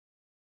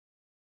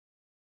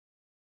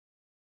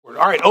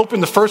All right,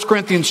 open to 1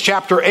 Corinthians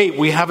chapter 8.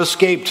 We have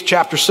escaped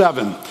chapter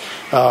 7.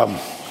 And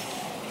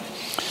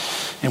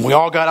we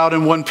all got out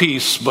in one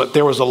piece, but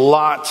there was a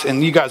lot,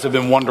 and you guys have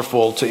been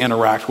wonderful to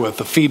interact with.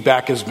 The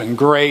feedback has been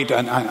great.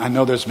 And I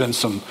know there's been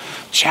some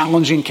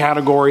challenging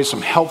categories,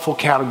 some helpful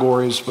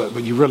categories,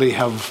 but you really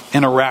have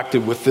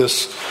interacted with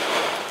this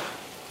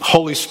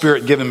Holy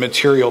Spirit-given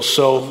material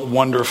so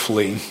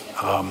wonderfully.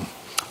 I'm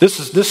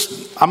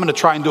going to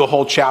try and do a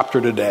whole chapter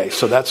today,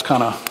 so that's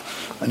kind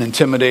of an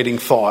intimidating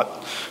thought.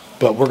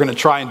 But we're going to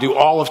try and do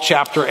all of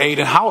chapter 8.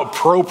 And how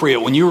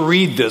appropriate, when you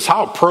read this,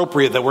 how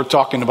appropriate that we're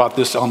talking about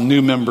this on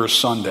New Members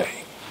Sunday.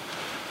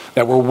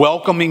 That we're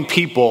welcoming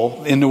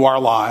people into our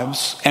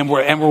lives, and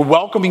we're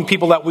welcoming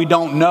people that we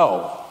don't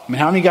know. I mean,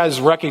 how many of you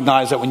guys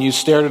recognize that when you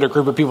stared at a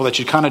group of people that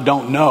you kind of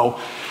don't know,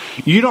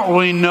 you don't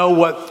really know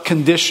what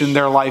condition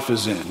their life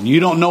is in. You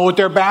don't know what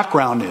their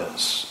background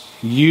is.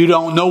 You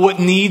don't know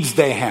what needs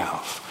they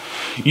have.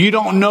 You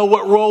don't know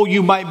what role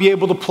you might be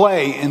able to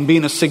play in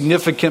being a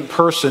significant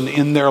person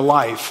in their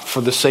life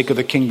for the sake of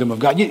the kingdom of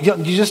God. You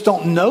just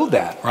don't know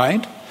that,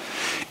 right?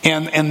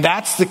 And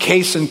that's the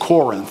case in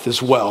Corinth as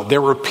well.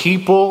 There were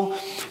people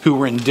who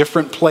were in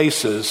different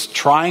places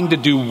trying to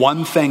do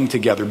one thing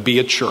together, be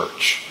a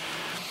church.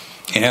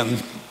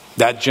 And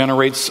that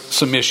generates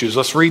some issues.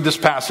 Let's read this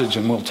passage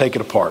and we'll take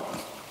it apart.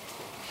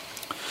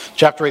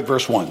 Chapter 8,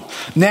 verse 1.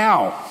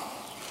 Now,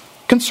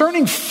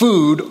 concerning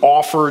food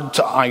offered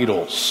to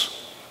idols,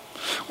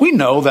 we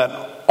know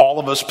that all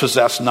of us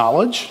possess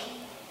knowledge.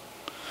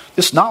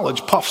 This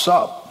knowledge puffs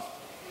up,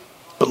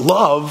 but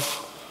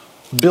love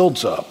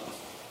builds up.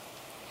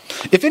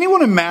 If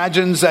anyone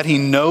imagines that he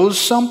knows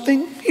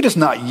something, he does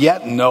not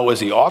yet know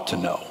as he ought to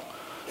know.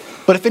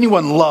 But if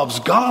anyone loves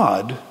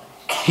God,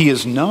 he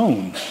is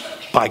known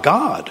by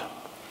God.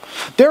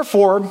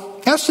 Therefore,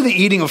 as to the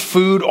eating of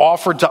food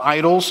offered to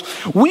idols,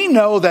 we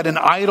know that an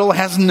idol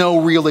has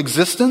no real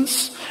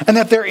existence, and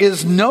that there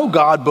is no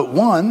God but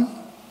one.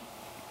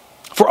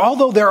 For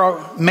although there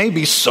may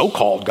be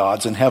so-called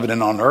gods in heaven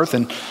and on earth,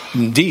 and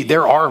indeed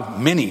there are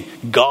many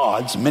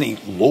gods, many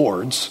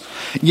lords,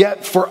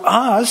 yet for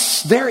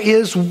us there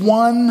is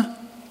one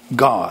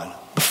God,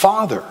 the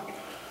Father,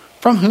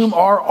 from whom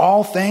are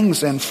all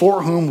things and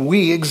for whom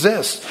we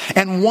exist,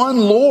 and one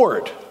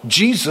Lord,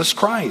 Jesus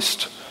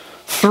Christ,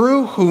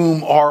 through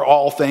whom are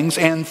all things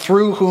and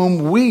through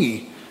whom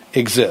we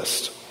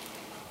exist.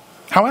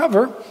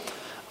 However,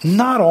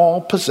 not all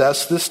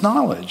possess this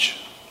knowledge.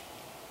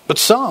 But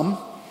some,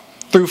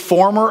 through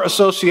former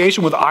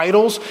association with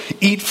idols,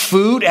 eat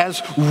food as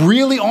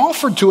really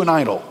offered to an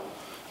idol,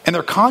 and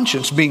their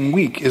conscience, being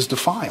weak, is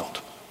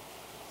defiled.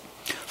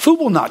 Food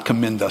will not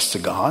commend us to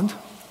God.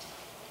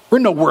 We're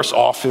no worse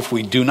off if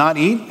we do not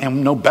eat,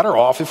 and no better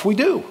off if we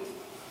do.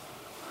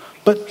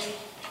 But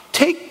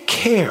take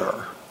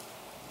care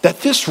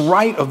that this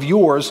right of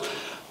yours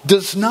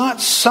does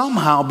not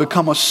somehow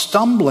become a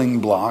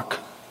stumbling block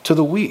to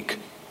the weak.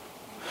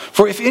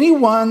 For if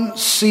anyone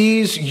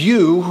sees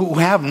you who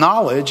have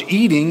knowledge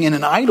eating in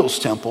an idol's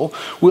temple,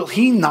 will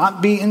he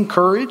not be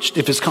encouraged,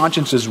 if his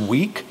conscience is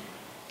weak,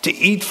 to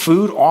eat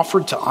food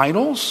offered to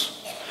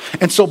idols?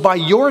 And so by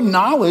your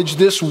knowledge,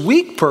 this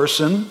weak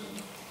person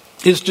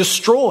is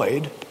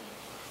destroyed,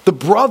 the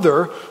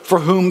brother for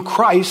whom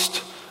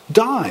Christ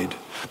died.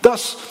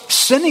 Thus,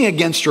 sinning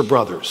against your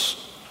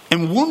brothers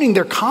and wounding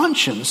their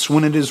conscience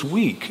when it is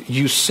weak,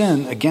 you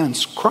sin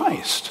against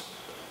Christ.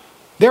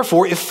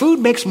 Therefore, if food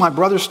makes my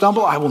brother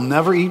stumble, I will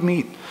never eat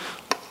meat,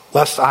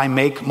 lest I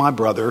make my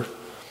brother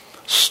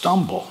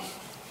stumble.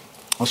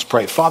 Let's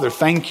pray. Father,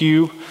 thank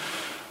you.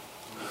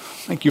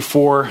 Thank you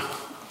for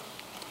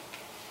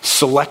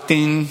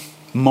selecting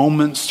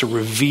moments to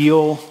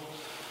reveal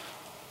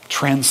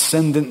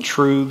transcendent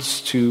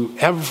truths to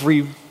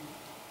every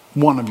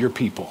one of your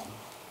people.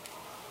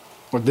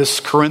 Lord, this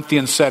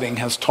Corinthian setting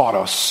has taught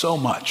us so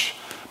much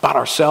about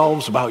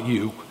ourselves, about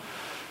you.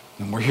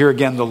 And we're here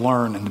again to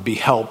learn and to be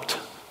helped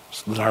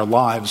so that our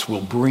lives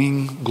will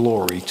bring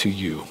glory to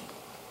you.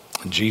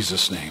 In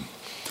Jesus' name,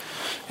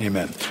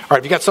 amen. All right,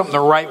 if you got something to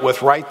write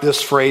with, write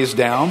this phrase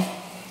down.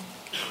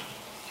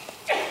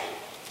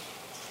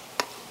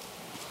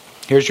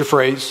 Here's your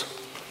phrase.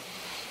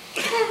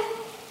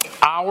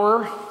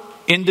 Our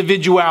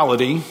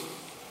individuality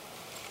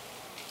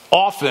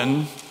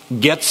often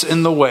gets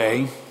in the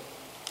way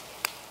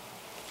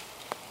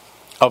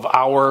of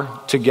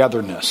our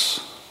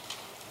togetherness.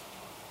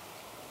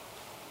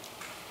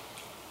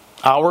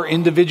 Our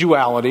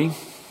individuality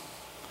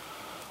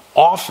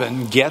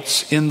often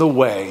gets in the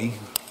way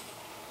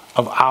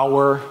of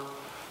our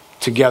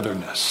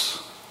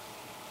togetherness.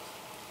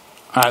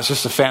 It's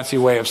just a fancy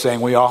way of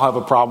saying we all have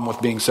a problem with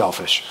being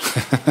selfish.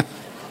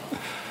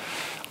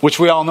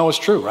 Which we all know is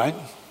true, right?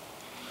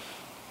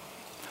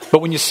 But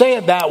when you say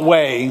it that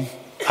way,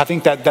 I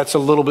think that's a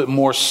little bit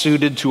more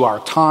suited to our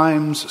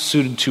times,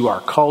 suited to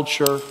our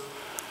culture.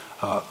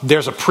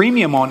 There's a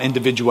premium on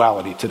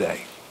individuality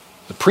today.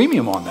 The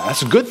premium on that.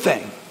 That's a good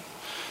thing.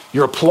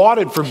 You're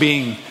applauded for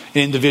being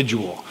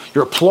individual.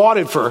 You're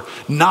applauded for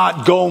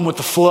not going with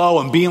the flow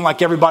and being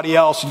like everybody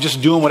else and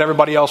just doing what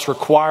everybody else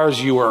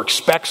requires you or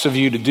expects of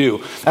you to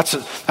do. That's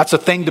a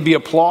thing to be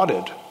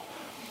applauded.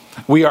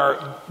 We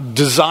are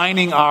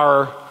designing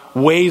our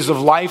ways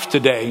of life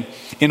today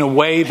in a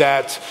way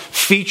that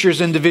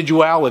features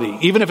individuality,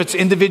 even if it's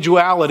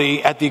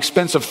individuality at the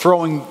expense of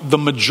throwing the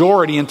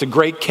majority into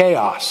great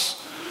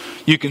chaos.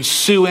 You can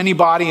sue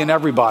anybody and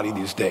everybody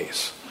these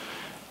days.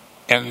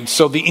 And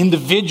so the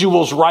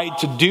individual's right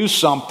to do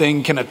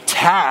something can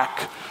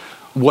attack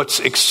what's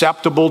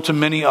acceptable to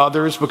many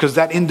others, because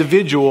that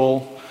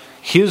individual,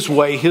 his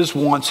way, his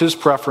wants, his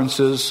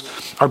preferences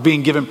are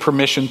being given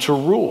permission to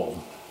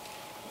rule.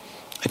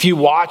 If you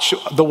watch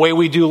the way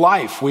we do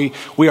life, we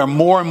are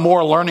more and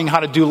more learning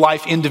how to do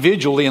life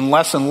individually and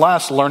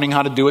less learning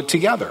how to do it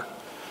together.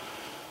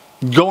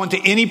 Go into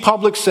any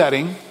public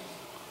setting,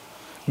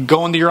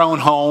 go into your own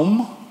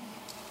home,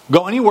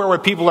 go anywhere where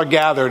people are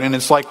gathered, and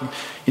it's like,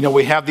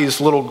 we have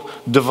these little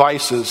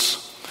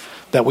devices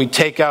that we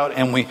take out,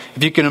 and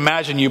if you can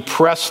imagine, you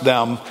press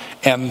them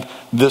and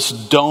this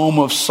dome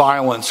of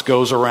silence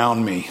goes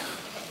around me.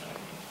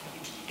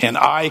 And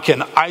I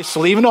can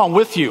isolate, even though I'm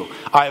with you,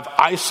 I've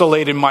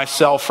isolated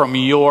myself from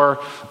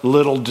your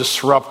little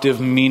disruptive,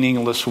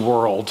 meaningless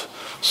world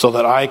so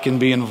that I can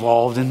be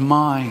involved in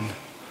mine.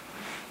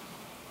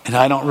 And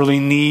I don't really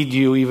need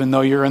you, even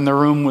though you're in the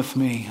room with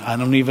me. I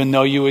don't even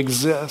know you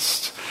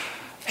exist.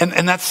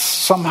 And that's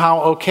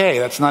somehow okay.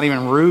 That's not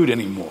even rude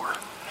anymore.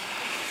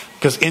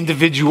 Because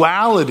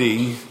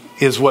individuality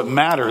is what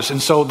matters. And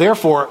so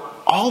therefore,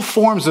 all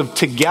forms of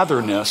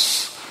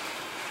togetherness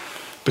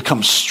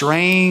become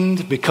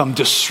strained, become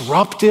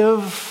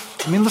disruptive.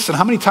 I mean, listen,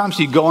 how many times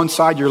do you go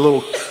inside your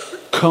little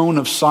cone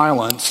of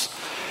silence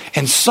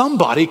and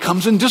somebody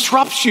comes and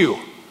disrupts you?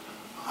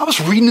 I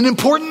was reading an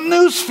important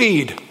news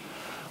feed.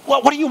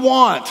 What do you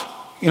want?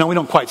 We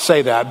don't quite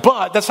say that,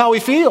 but that's how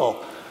we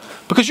feel.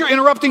 Because you're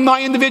interrupting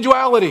my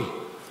individuality.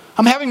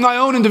 I'm having my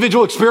own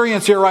individual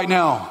experience here right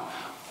now.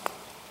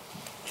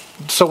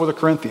 So were the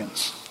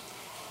Corinthians.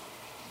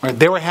 Right?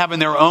 They were having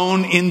their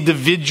own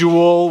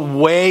individual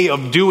way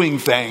of doing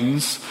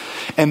things.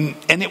 And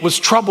it was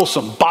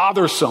troublesome,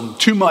 bothersome,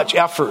 too much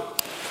effort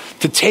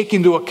to take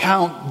into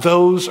account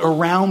those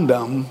around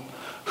them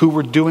who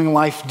were doing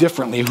life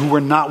differently, who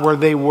were not where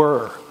they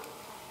were,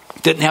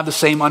 didn't have the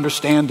same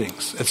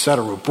understandings,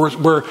 etc.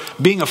 Were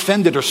being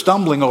offended or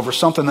stumbling over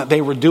something that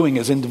they were doing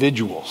as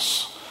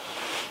individuals.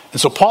 And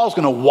so Paul's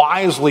going to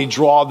wisely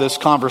draw this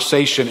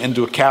conversation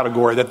into a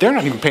category that they're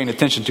not even paying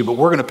attention to, but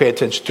we're going to pay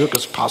attention to it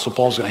because Apostle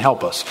Paul's going to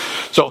help us.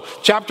 So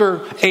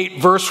chapter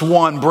 8, verse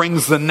 1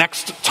 brings the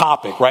next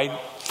topic, right?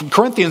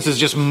 Corinthians is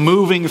just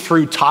moving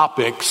through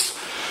topics.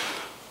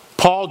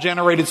 Paul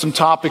generated some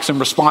topics in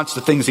response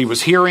to things he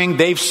was hearing.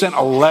 They've sent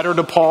a letter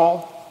to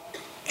Paul.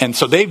 And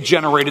so they've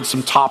generated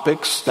some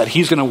topics that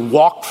he's going to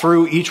walk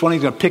through each one.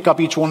 He's going to pick up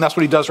each one. That's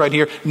what he does right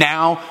here.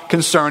 Now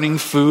concerning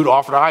food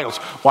offered to idols.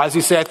 Why does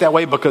he say it that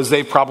way? Because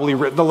they've probably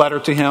written the letter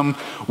to him.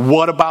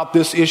 What about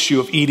this issue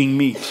of eating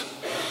meat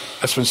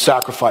that's been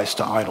sacrificed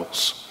to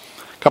idols?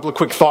 A couple of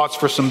quick thoughts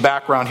for some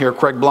background here.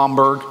 Craig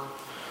Blomberg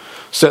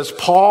says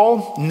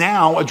Paul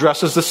now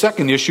addresses the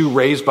second issue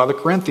raised by the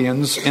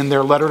Corinthians in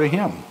their letter to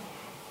him.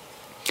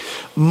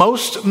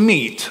 Most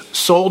meat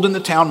sold in the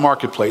town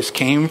marketplace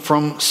came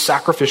from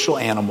sacrificial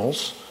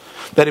animals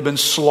that had been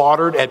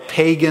slaughtered at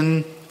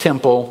pagan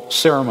temple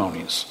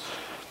ceremonies.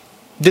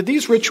 Did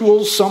these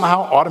rituals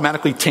somehow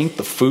automatically taint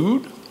the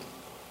food?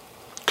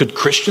 Could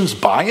Christians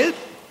buy it?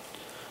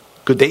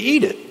 Could they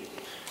eat it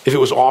if it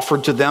was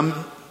offered to them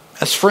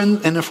as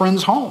in a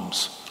friend's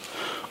homes?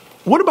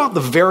 What about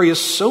the various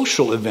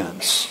social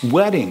events,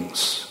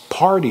 weddings,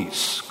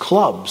 parties,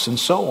 clubs, and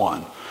so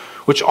on,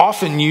 which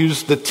often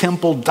use the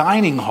temple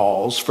dining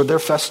halls for their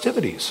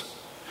festivities?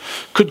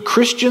 Could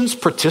Christians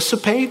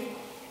participate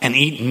and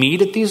eat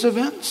meat at these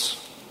events?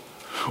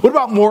 What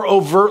about more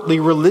overtly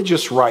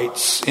religious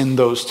rites in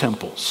those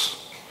temples?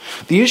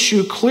 The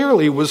issue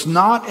clearly was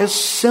not as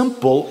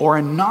simple or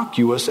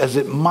innocuous as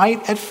it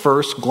might at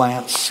first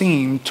glance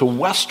seem to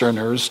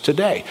Westerners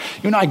today.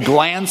 You and I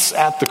glance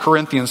at the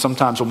Corinthians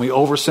sometimes when we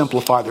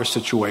oversimplify their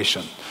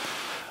situation.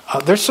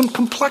 There's some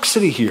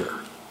complexity here.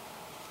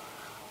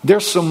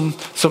 There's some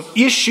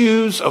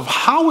issues of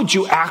how would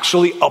you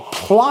actually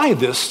apply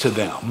this to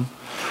them?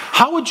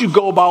 How would you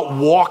go about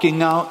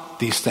walking out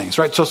these things,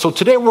 right? So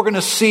today we're going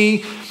to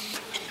see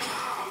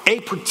a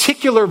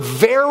particular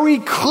very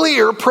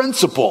clear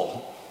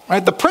principle,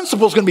 right? The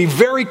principle is going to be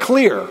very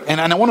clear.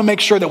 And I want to make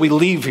sure that we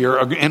leave here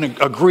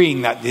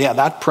agreeing that,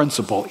 that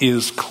principle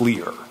is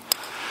clear.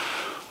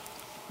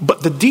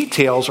 But the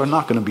details are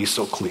not going to be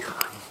so clear.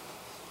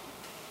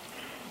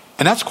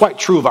 And that's quite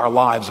true of our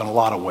lives in a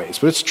lot of ways.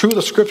 But it's true of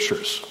the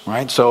scriptures,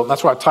 right? So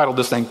that's why I titled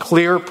this thing,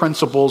 Clear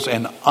Principles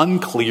and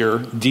Unclear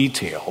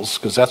Details,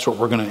 because that's what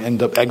we're going to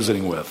end up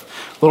exiting with.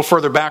 A little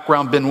further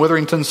background, Ben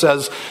Witherington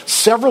says,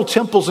 several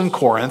temples in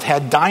Corinth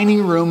had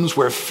dining rooms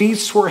where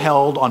feasts were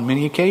held on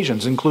many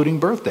occasions,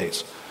 including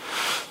birthdays.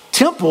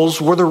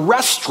 Temples were the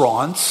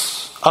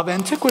restaurants of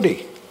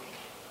antiquity.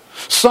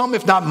 Some,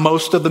 if not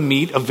most, of the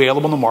meat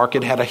available in the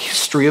market had a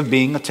history of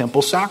being a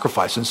temple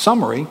sacrifice. In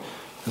summary,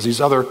 as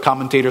these other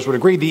commentators would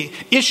agree, the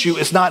issue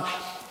is not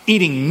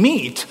eating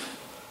meat,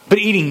 but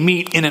eating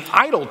meat in an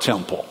idol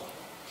temple. All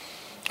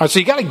right, so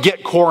you got to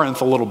get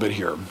Corinth a little bit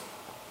here.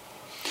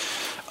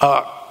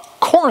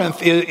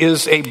 Corinth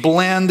is a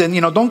blend, and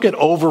don't get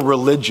over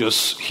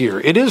religious here.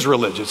 It is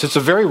religious. It's a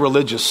very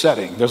religious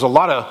setting. There's a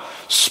lot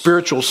of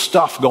spiritual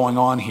stuff going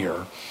on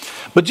here.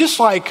 But just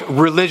like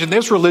religion,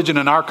 there's religion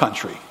in our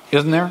country,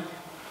 isn't there?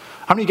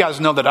 How many of you guys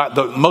know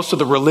that most of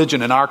the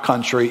religion in our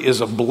country is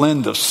a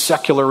blend of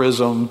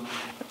secularism,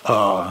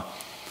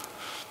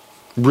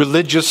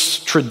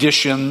 religious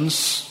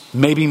traditions,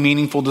 maybe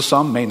meaningful to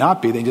some, may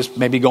not be. They just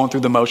may be going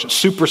through the motions.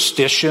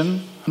 Superstition. How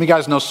many of you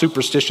guys know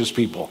superstitious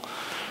people?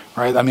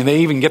 Right? I mean,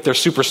 they even get their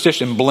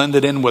superstition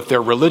blended in with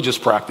their religious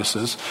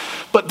practices.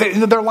 But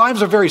their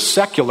lives are very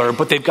secular,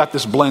 but they've got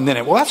this blend in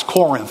it. Well, that's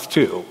Corinth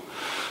too.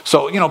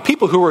 So,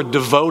 people who were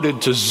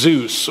devoted to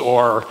Zeus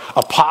or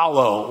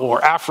Apollo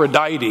or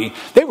Aphrodite,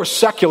 they were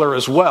secular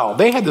as well.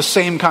 They had the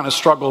same kind of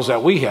struggles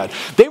that we had.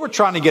 They were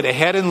trying to get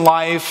ahead in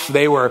life.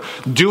 They were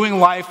doing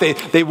life.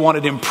 They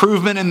wanted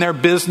improvement in their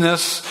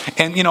business.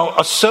 And,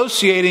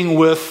 associating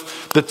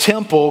with the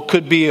temple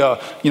could be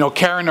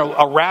carrying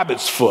a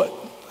rabbit's foot.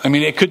 I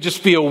mean, it could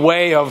just be a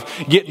way of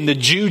getting the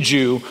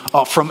juju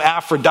from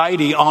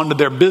Aphrodite onto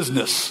their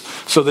business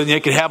so that they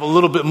could have a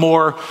little bit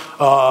more,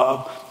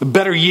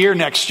 better year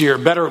next year,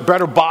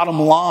 better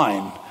bottom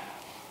line.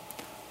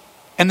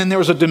 And then there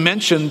was a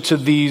dimension to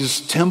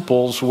these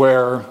temples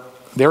where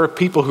there were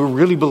people who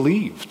really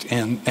believed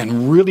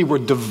and really were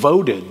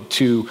devoted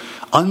to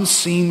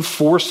unseen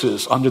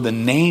forces under the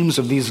names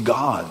of these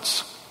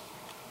gods.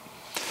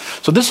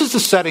 So this is the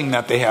setting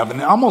that they have.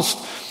 And almost...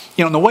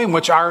 in the way in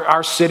which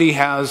our city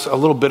has a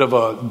little bit of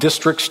a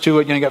districts to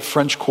it. You got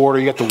French Quarter,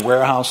 you got the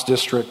Warehouse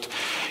District.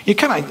 You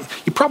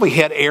probably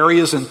had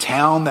areas in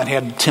town that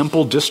had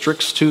temple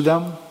districts to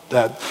them.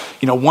 That,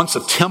 once a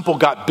temple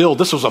got built,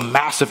 this was a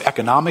massive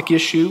economic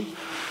issue.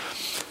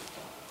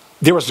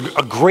 There was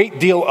a great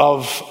deal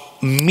of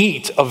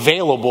meat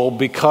available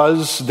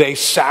because they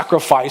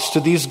sacrificed to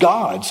these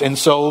gods. And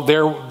so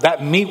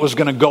that meat was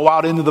going to go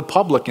out into the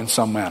public in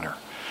some manner.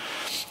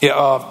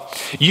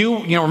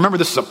 Remember,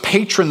 this is a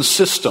patron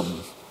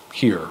system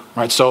here,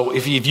 right? So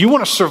if you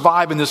want to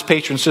survive in this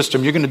patron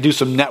system, you're going to do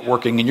some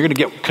networking and you're going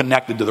to get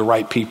connected to the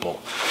right people.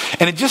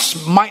 And it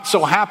just might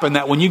so happen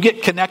that when you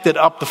get connected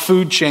up the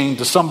food chain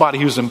to somebody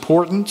who's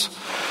important,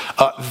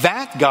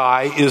 that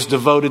guy is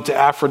devoted to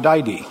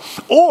Aphrodite.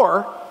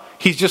 Or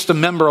he's just a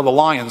member of the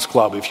Lions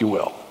Club, if you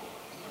will.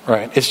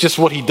 Right? It's just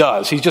what he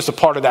does. He's just a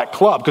part of that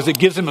club because it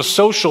gives him a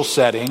social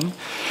setting.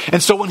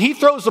 And so when he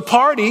throws a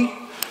party,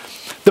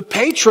 the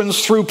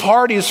patrons threw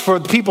parties for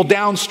the people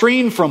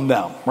downstream from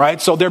them, right?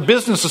 So their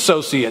business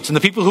associates and the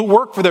people who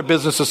work for their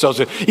business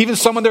associates, even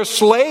some of their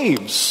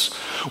slaves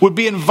would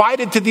be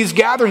invited to these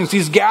gatherings.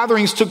 These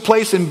gatherings took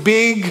place in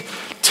big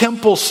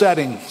temple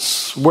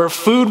settings where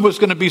food was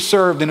going to be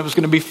served, and it was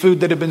going to be food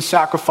that had been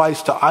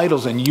sacrificed to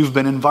idols, and you've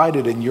been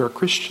invited and you're a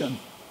Christian.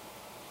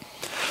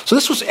 So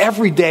this was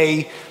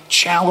everyday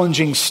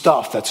challenging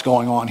stuff that's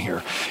going on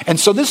here. And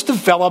so this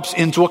develops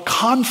into a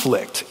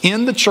conflict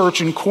in the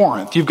church in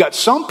Corinth. You've got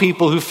some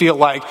people who feel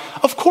like,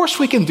 of course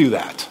we can do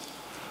that.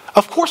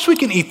 Of course we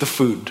can eat the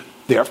food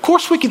there. Of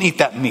course we can eat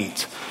that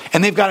meat.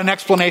 And they've got an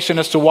explanation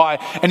as to why.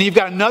 And you've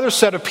got another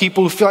set of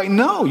people who feel like,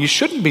 no, you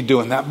shouldn't be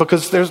doing that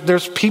because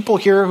there's people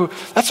here who,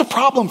 that's a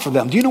problem for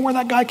them. Do you know where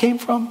that guy came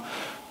from?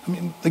 I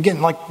mean,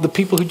 again, like the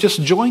people who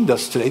just joined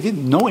us today, they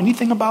didn't know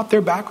anything about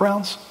their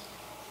backgrounds.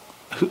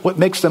 What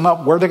makes them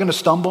up, where they're going to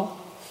stumble,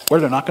 where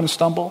they're not going to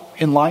stumble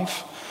in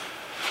life.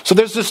 So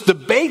there's this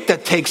debate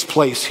that takes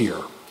place here.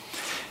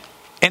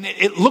 And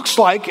it looks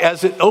like,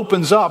 as it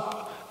opens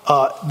up,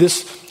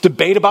 this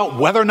debate about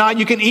whether or not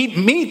you can eat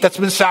meat that's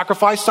been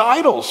sacrificed to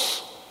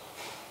idols.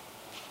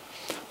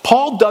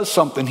 Paul does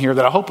something here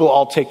that I hope we'll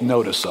all take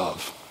notice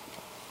of.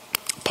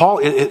 Paul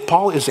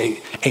is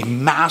a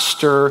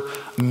master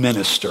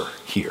minister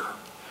here.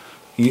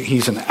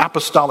 He's an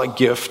apostolic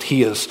gift.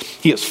 He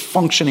is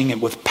functioning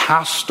with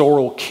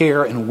pastoral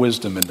care and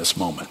wisdom in this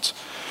moment.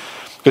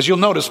 Because you'll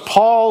notice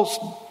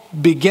Paul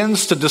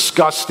begins to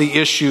discuss the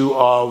issue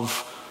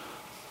of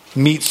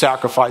meat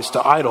sacrificed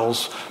to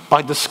idols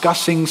by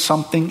discussing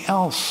something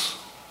else.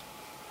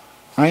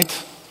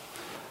 Right?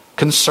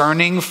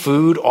 Concerning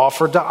food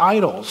offered to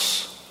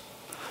idols.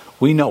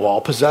 We know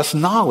all possess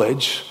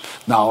knowledge.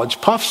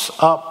 Knowledge puffs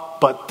up.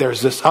 But there's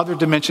this other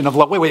dimension of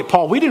love. Wait,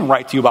 Paul, we didn't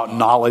write to you about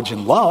knowledge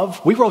and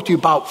love. We wrote to you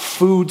about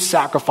food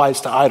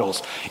sacrificed to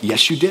idols.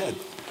 Yes, you did.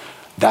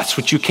 That's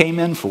what you came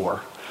in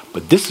for.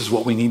 But this is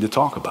what we need to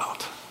talk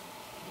about.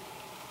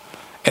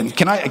 And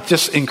can I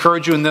just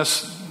encourage you in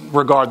this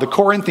regard? The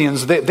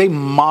Corinthians, they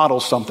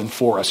model something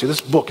for us. This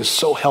book is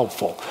so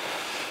helpful.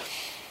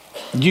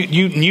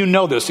 You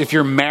know this. If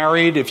you're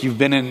married, if you've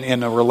been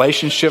in a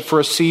relationship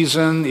for a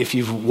season, if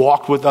you've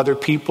walked with other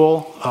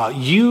people,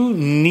 you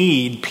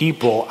need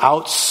people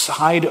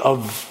outside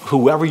of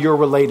whoever you're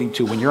relating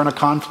to. When you're in a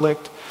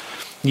conflict,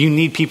 You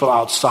need people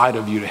outside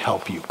of you to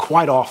help you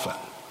quite often.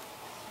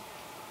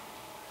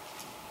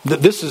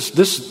 This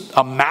is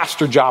a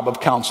master job of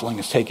counseling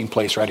is taking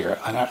place right here.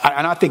 And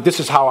I think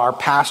this is how our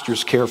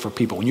pastors care for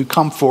people. When you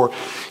come for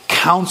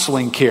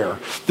counseling care,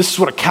 this is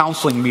what a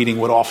counseling meeting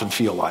would often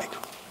feel like.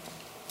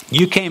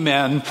 You came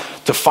in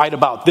to fight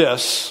about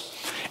this,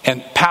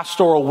 and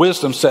pastoral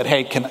wisdom said,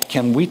 hey,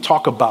 can we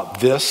talk about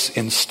this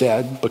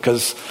instead?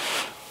 Because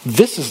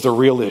this is the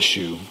real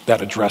issue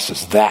that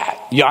addresses that.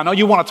 Yeah, I know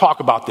you want to talk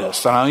about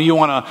this. I know you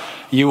want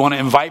to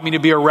invite me to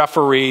be a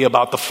referee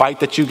about the fight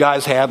that you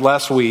guys had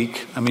last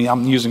week. I mean,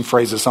 I'm using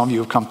phrases. Some of you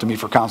have come to me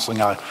for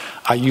counseling.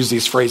 I use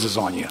these phrases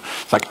on you.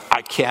 It's like,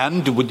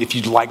 if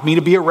you'd like me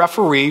to be a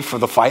referee for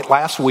the fight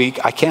last week,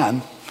 I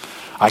can.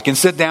 I can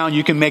sit down,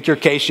 you can make your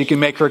case, you can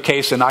make her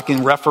case, and I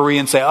can referee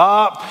and say,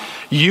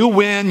 you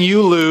win,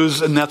 you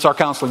lose, and that's our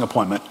counseling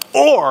appointment.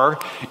 Or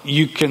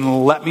you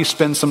can let me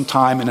spend some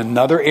time in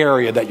another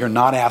area that you're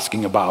not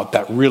asking about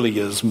that really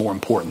is more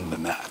important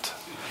than that.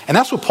 And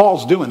that's what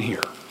Paul's doing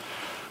here.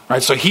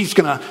 Right? So he's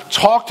going to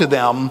talk to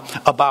them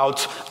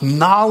about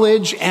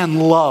knowledge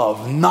and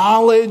love.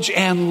 Knowledge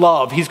and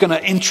love. He's going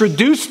to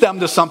introduce them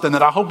to something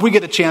that I hope we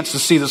get a chance to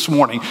see this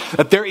morning.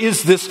 That there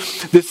is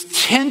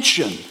this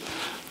tension,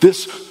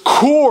 this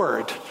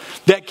cord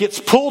that gets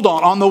pulled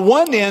on. On the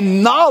one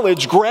end,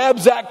 knowledge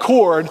grabs that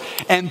cord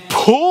and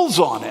pulls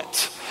on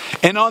it.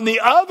 And on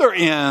the other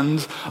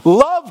end,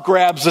 love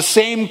grabs the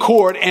same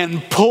cord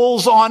and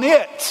pulls on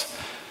it.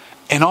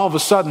 And all of a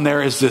sudden,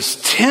 there is this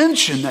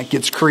tension that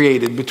gets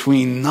created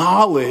between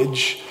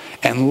knowledge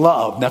and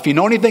love. Now, if you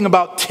know anything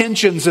about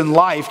tensions in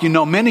life, you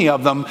know many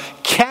of them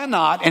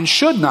cannot and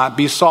should not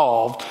be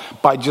solved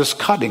by just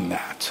cutting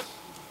that.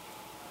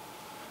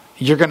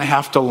 You're going to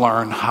have to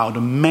learn how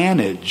to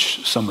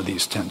manage some of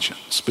these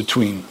tensions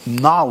between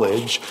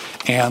knowledge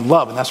and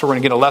love. And that's where we're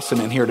going to get a lesson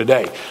in here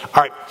today.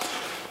 All right.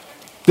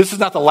 This is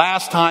not the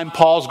last time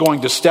Paul's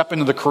going to step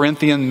into the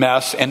Corinthian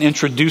mess and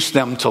introduce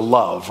them to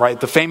love, right?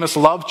 The famous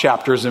love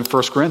chapter is in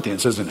 1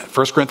 Corinthians, isn't it?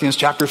 1 Corinthians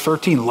chapter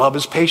 13, love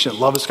is patient,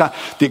 love is kind.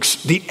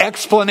 The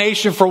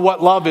explanation for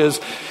what love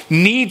is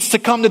needs to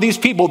come to these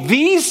people.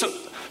 These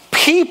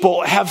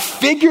people have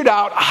figured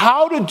out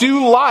how to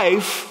do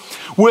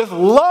life with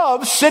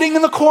love sitting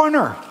in the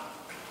corner,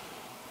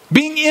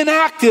 being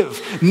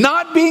inactive,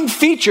 not being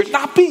featured,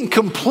 not being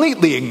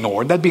completely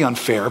ignored, that'd be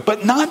unfair,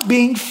 but not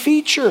being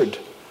featured.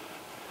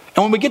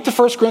 And when we get to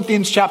 1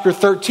 Corinthians chapter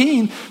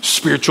 13,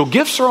 spiritual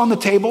gifts are on the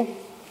table,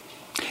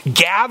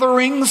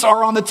 gatherings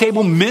are on the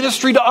table,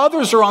 ministry to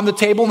others are on the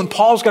table, and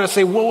Paul's got to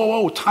say,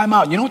 whoa, time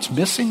out. You know what's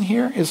missing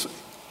here is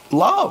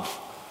love.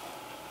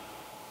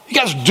 You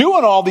guys are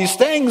doing all these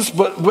things,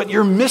 but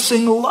you're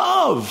missing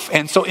love.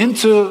 And so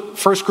into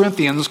 1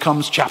 Corinthians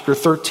comes chapter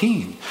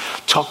 13,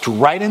 tucked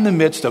right in the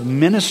midst of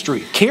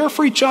ministry, care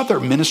for each other,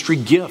 ministry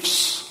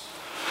gifts.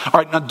 All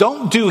right, now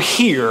don't do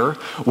here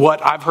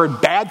what I've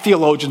heard bad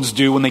theologians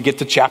do when they get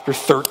to chapter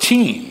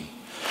 13.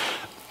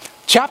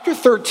 Chapter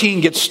 13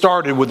 gets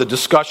started with a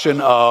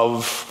discussion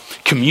of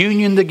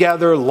communion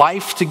together,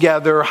 life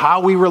together,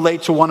 how we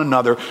relate to one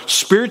another,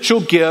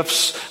 spiritual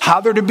gifts, how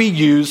they're to be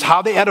used,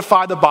 how they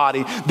edify the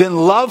body. Then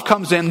love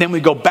comes in, then we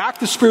go back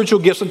to spiritual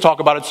gifts and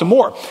talk about it some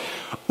more.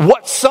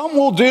 What some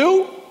will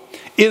do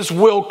is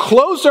we'll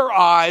close their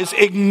eyes,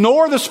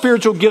 ignore the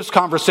spiritual gifts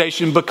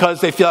conversation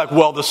because they feel like,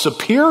 well, the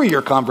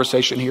superior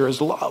conversation here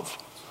is love.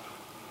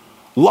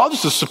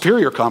 Love's the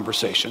superior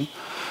conversation.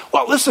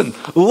 Well, listen,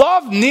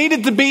 love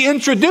needed to be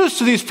introduced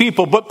to these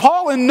people, but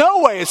Paul in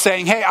no way is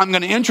saying, hey, I'm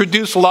going to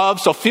introduce love,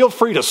 so feel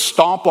free to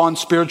stomp on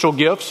spiritual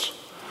gifts,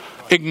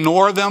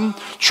 ignore them,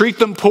 treat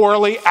them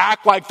poorly,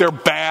 act like they're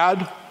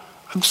bad.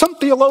 Some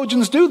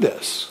theologians do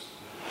this.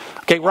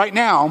 Okay, right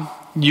now,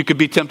 you could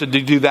be tempted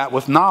to do that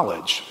with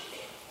knowledge.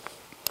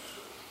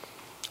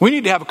 We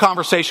need to have a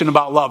conversation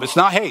about love. It's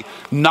not, hey,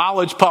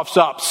 knowledge puffs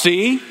up.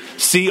 See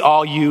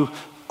all you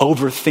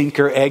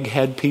overthinker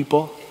egghead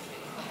people?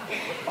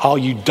 All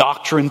you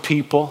doctrine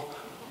people.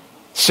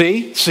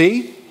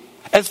 See?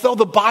 As though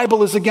the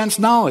Bible is against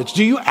knowledge.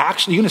 You're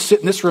going to sit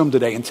in this room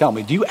today and tell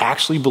me, do you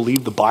actually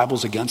believe the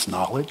Bible's against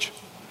knowledge?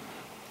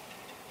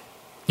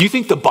 Do you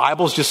think the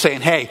Bible's just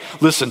saying, hey,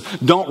 listen,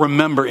 don't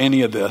remember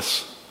any of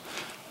this.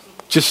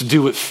 Just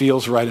do what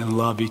feels right and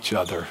love each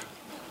other.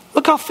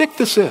 Look how thick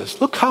this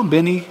is. Look how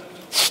many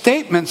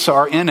statements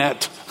are in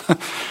it.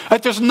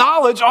 There's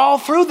knowledge all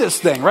through this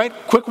thing, right?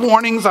 Quick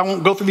warnings. I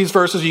won't go through these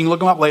verses. You can look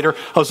them up later.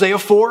 Hosea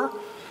 4.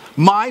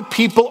 My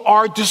people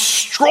are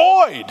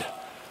destroyed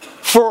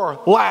for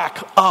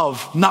lack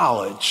of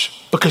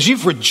knowledge. Because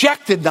you've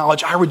rejected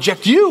knowledge, I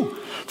reject you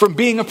from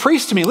being a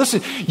priest to me.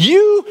 Listen,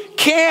 you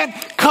can't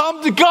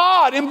come to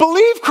God and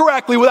believe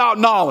correctly without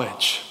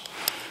knowledge.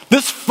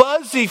 This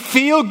fuzzy,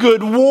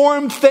 feel-good,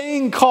 warm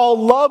thing called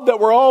love that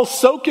we're all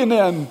soaking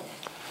in.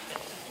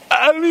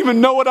 I don't even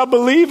know what I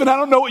believe, and I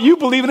don't know what you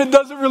believe, and it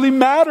doesn't really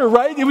matter,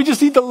 right? We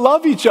just need to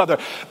love each other.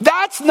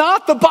 That's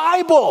not the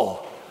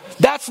Bible.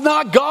 That's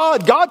not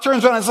God. God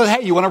turns around and says,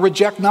 hey, you want to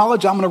reject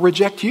knowledge? I'm going to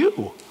reject you.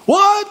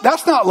 What?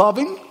 That's not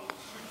loving.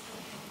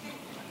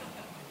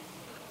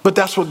 But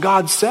that's what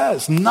God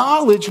says.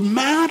 Knowledge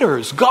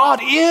matters. God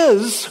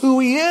is who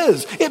he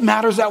is. It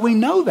matters that we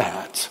know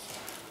that.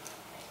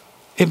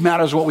 It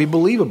matters what we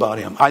believe about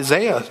him.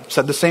 Isaiah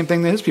said the same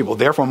thing to his people.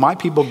 Therefore, my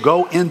people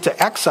go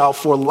into exile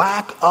for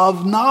lack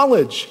of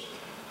knowledge.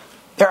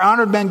 Their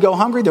honored men go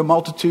hungry. Their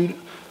multitude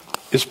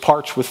is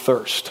parched with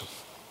thirst.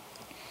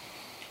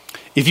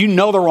 If you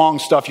know the wrong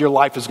stuff, your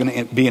life is going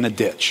to be in a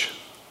ditch.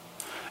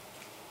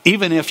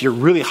 Even if you're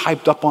really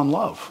hyped up on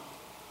love.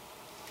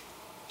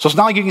 So it's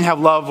not like you can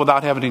have love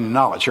without having any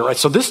knowledge here, right?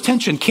 So this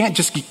tension can't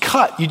just be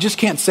cut. You just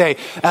can't say,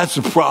 that's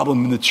the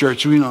problem in the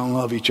church. We don't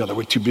love each other.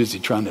 We're too busy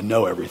trying to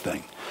know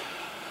everything.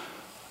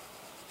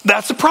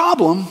 That's a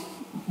problem,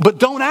 but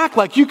don't act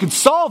like you can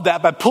solve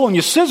that by pulling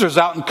your scissors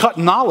out and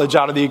cutting knowledge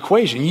out of the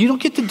equation. You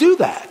don't get to do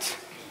that.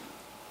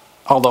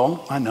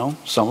 Although I know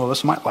some of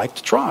us might like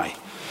to try.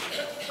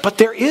 But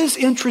there is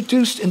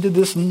introduced into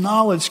this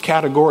knowledge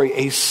category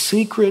a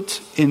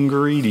secret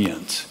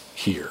ingredient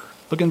here.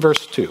 Look in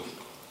verse 2.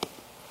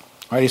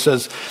 Right, he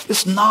says,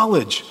 this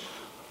knowledge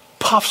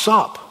puffs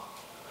up,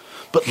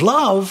 but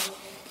love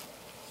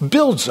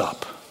builds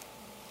up.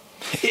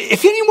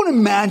 If anyone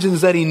imagines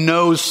that he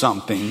knows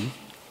something,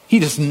 he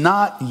does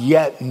not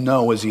yet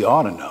know as he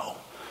ought to know.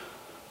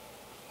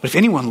 But if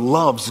anyone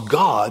loves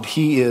God,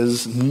 he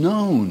is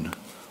known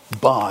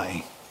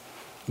by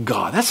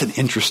God. That's an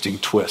interesting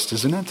twist,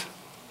 isn't it?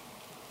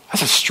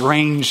 That's a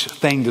strange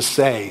thing to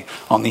say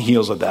on the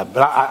heels of that.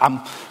 But I'm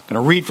going to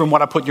read from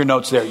what I put in your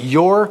notes there.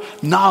 Your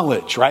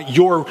knowledge, right?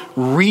 Your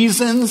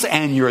reasons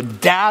and your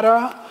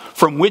data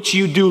from which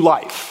you do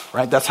life,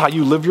 right? That's how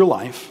you live your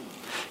life.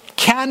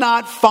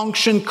 Cannot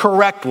function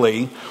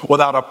correctly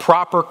without a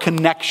proper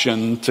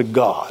connection to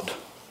God.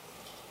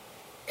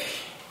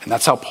 And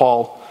that's how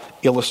Paul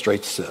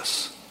illustrates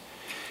this.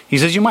 He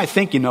says, you might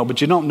think you know,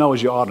 but you don't know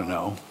as you ought to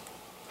know.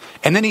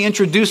 And then he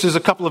introduces a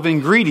couple of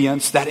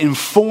ingredients that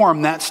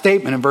inform that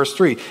statement in verse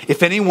 3.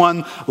 If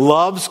anyone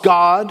loves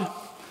God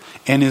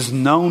and is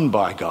known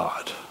by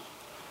God.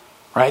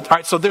 Right? All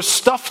right, so there's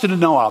stuff to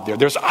know out there.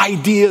 There's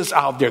ideas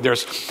out there.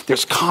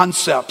 There's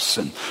concepts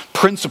and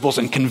principles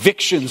and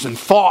convictions and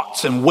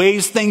thoughts and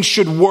ways things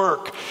should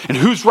work and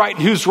who's right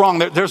and who's wrong.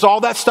 There's all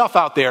that stuff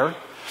out there.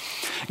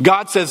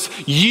 God says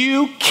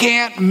you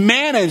can't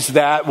manage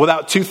that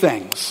without two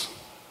things.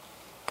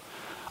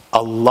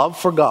 A love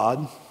for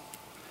God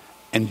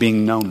and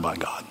being known by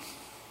God.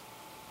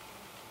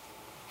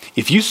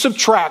 If you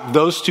subtract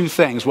those two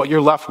things, what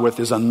you're left with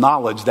is a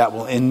knowledge that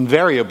will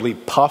invariably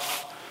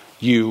puff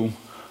you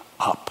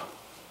up.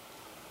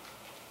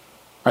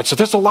 Right, so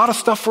there's a lot of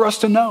stuff for us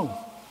to know.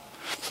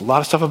 There's a lot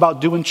of stuff about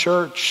doing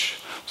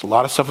church. There's a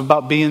lot of stuff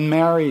about being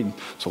married.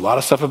 There's a lot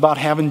of stuff about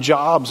having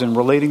jobs and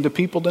relating to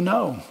people to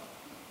know.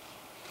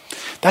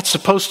 That's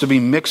supposed to be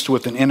mixed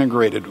with and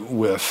integrated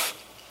with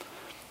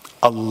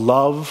a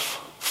love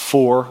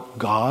for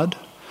God,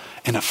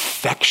 an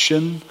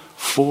affection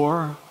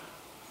for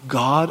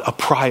God, a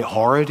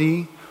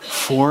priority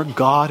for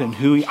God and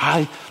who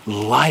I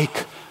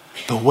like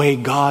the way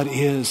God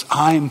is.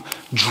 I'm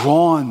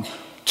drawn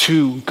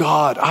to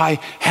God. I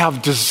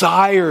have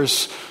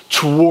desires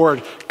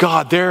toward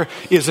God. There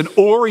is an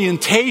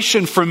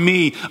orientation for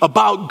me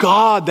about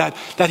God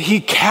that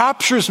he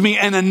captures me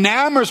and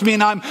enamors me,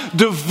 and I'm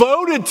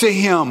devoted to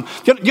him.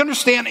 You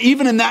understand,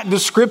 even in that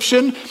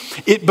description,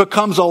 it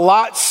becomes a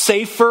lot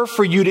safer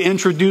for you to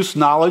introduce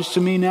knowledge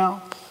to me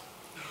now.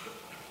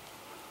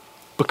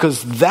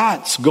 Because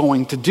that's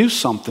going to do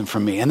something for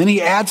me. And then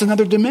he adds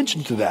another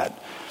dimension to that.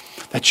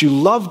 That you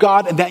love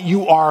God and that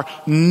you are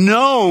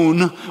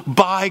known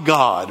by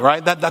God,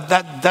 right?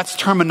 That's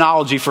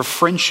terminology for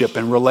friendship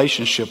and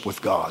relationship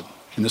with God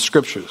in the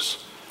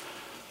scriptures.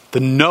 The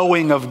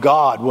knowing of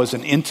God was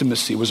an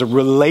intimacy, was a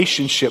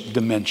relationship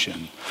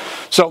dimension.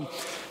 So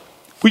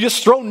we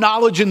just throw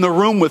knowledge in the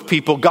room with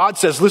people. God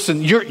says,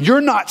 listen,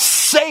 you're not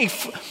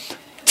safe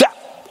to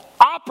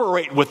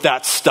operate with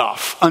that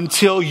stuff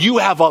until you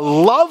have a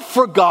love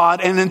for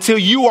God and until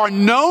you are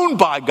known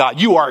by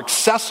God. You are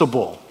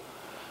accessible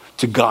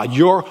to God.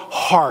 Your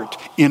heart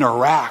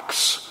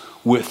interacts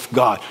with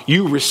God.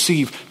 You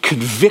receive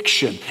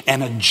conviction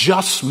and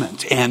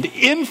adjustment and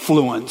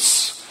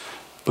influence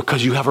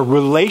because you have a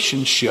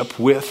relationship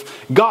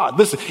with God.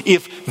 Listen,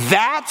 if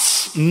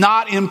that's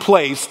not in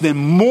place, then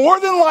more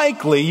than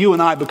likely you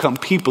and I become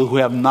people who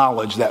have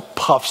knowledge that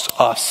puffs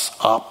us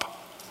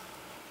up.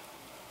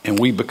 And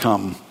we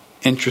become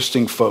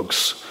interesting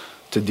folks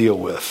to deal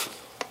with.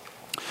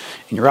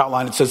 In your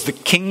outline it says the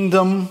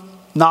kingdom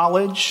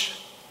knowledge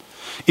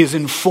is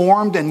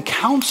informed and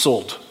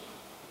counseled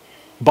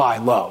by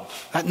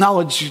love. That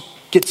knowledge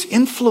gets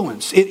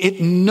influence.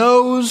 It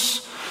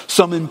knows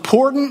some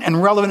important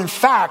and relevant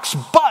facts,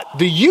 but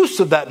the use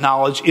of that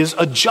knowledge is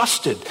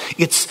adjusted.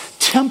 It's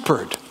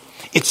tempered.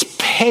 It's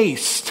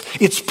paced.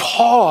 It's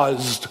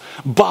paused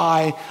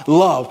by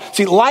love.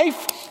 See,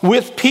 life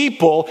with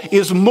people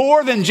is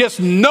more than just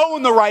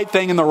knowing the right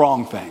thing and the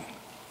wrong thing.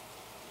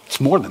 It's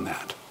more than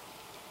that.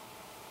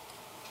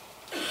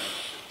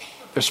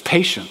 There's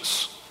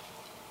patience.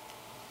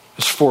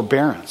 There's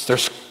forbearance.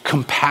 There's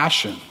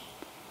compassion.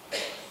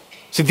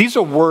 See, these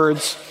are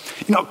words,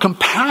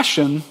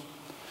 compassion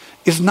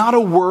is not a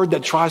word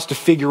that tries to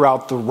figure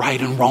out the right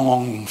and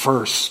wrong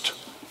first.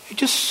 It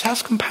just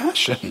has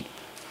compassion.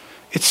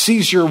 It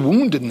sees your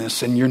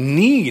woundedness and your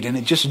need, and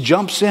it just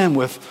jumps in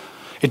with,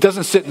 it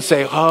doesn't sit and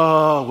say,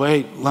 oh,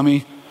 wait,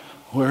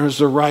 where's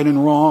the right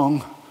and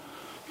wrong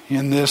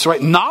in this,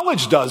 right?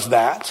 Knowledge does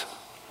that.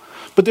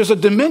 But there's a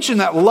dimension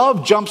that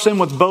love jumps in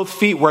with both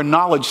feet where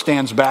knowledge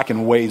stands back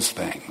and weighs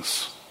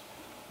things.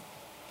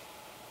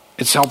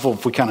 It's helpful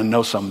if we kind of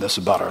know some of this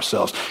about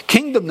ourselves.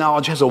 Kingdom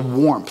knowledge has a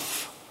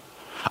warmth,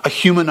 a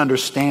human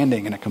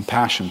understanding, and a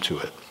compassion to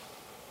it.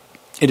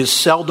 It is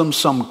seldom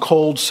some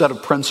cold set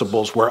of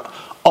principles where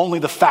only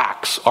the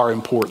facts are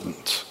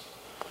important.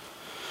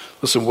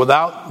 Listen,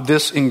 without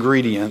this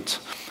ingredient,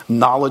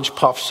 knowledge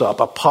puffs up.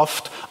 A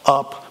puffed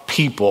up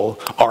people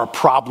are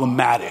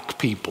problematic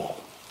people,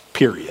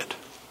 period.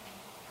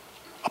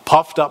 A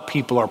puffed up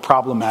people are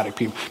problematic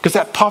people. Because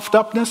that puffed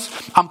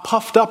upness, I'm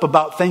puffed up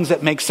about things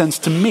that make sense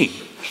to me.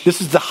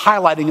 This is the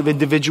highlighting of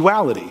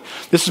individuality.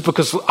 This is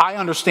because I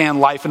understand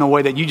life in a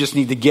way that you just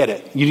need to get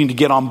it. You need to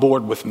get on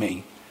board with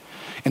me.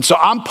 And so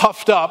I'm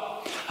puffed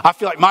up. I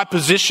feel like my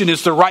position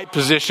is the right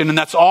position, and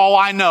that's all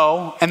I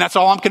know, and that's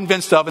all I'm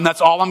convinced of, and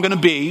that's all I'm going to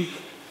be.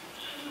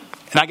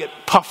 And I get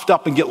puffed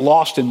up and get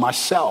lost in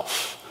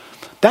myself.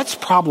 That's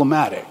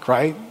problematic,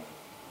 right?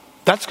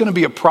 That's going to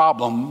be a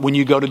problem when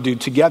you go to do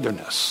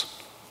togetherness.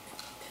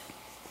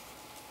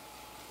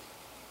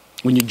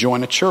 When you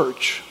join a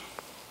church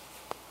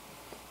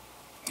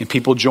and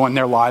people join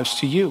their lives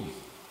to you.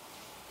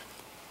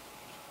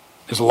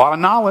 There's a lot of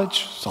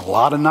knowledge. There's a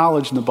lot of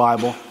knowledge in the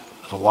Bible.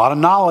 There's a lot of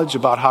knowledge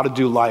about how to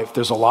do life.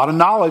 There's a lot of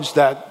knowledge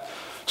that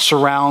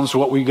surrounds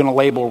what we're going to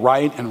label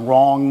right and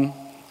wrong,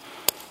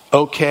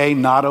 okay,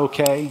 not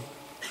okay.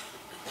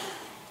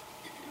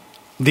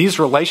 These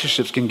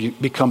relationships can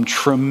become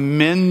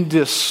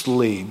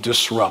tremendously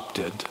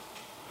disrupted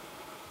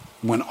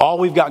when all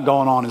we've got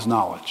going on is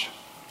knowledge.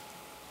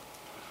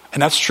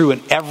 And that's true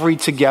in every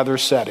together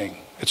setting.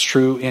 It's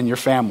true in your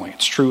family.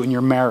 It's true in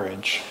your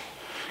marriage.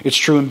 It's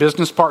true in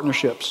business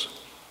partnerships.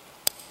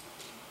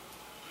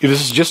 If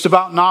this is just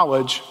about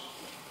knowledge,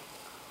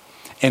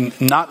 and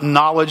not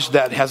knowledge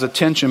that has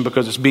attention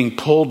because it's being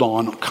pulled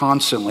on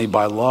constantly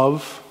by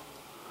love,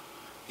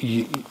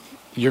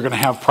 you're going to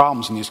have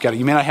problems in these categories.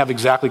 You may not have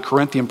exactly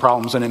Corinthian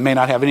problems, and it may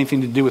not have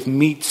anything to do with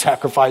meat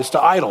sacrificed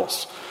to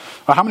idols.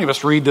 Well, how many of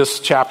us read this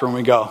chapter and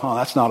we go, oh,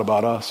 that's not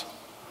about us?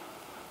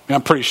 I mean,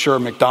 I'm pretty sure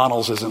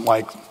McDonald's isn't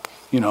like,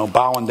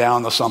 bowing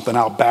down to something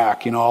out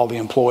back. All the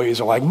employees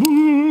are like,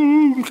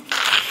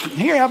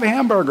 here, have a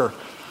hamburger.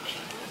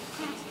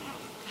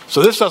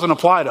 So this doesn't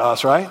apply to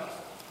us, right?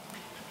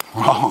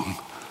 Wrong.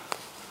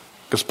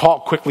 Because Paul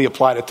quickly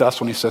applied it to us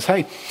when he says,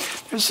 hey,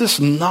 there's this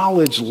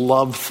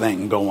knowledge-love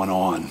thing going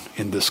on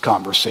in this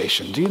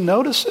conversation. Do you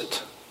notice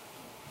it?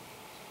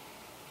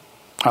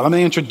 All right, let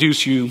me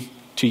introduce you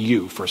to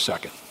you for a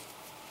second.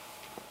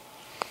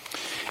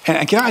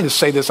 And can I just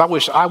say this? I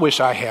wish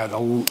I had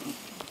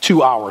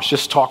 2 hours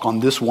just to talk on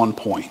this one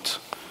point.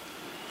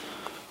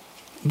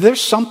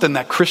 There's something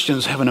that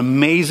Christians have an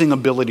amazing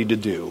ability to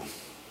do.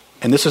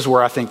 And this is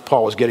where I think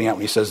Paul was getting at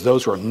when he says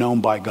those who are known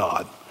by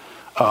God.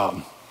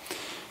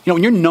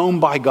 When you're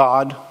known by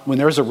God, when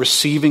there's a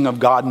receiving of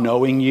God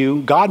knowing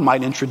you, God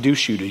might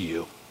introduce you to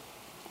you.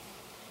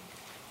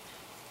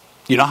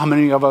 You know how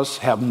many of us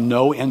have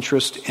no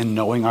interest in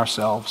knowing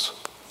ourselves?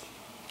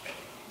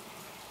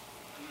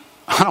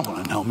 I don't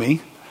want to know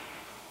me.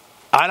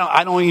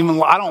 I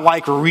don't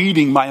like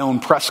reading my own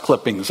press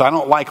clippings. I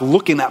don't like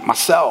looking at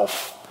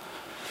myself.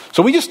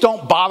 So we just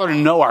don't bother to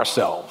know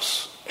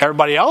ourselves.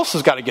 Everybody else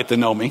has got to get to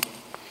know me,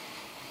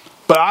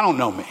 but I don't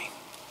know me.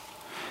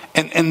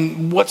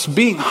 And what's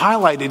being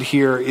highlighted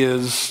here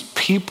is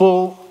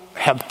people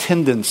have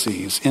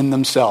tendencies in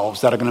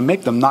themselves that are going to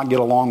make them not get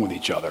along with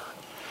each other.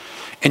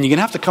 And you're going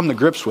to have to come to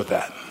grips with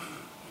that.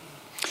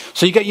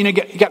 So you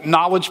got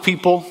knowledge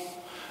people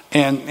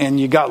and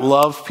you got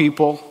love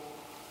people,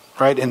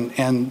 right?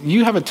 And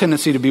you have a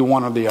tendency to be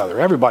one or the other.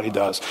 Everybody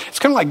does. It's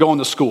kind of like going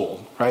to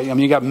school, right? I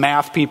mean, you got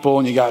math people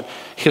and you got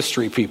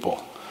history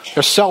people.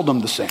 They're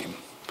seldom the same.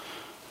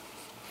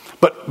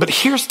 But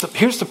here's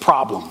the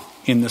problem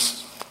in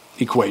this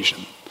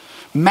equation.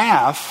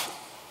 Math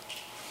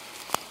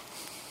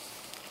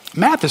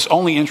is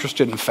only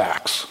interested in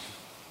facts.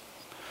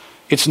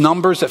 It's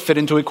numbers that fit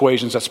into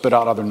equations that spit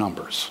out other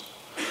numbers.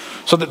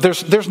 So that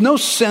there's no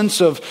sense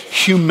of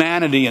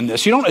humanity in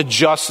this. You don't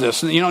adjust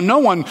this. No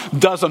one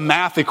does a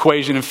math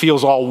equation and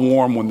feels all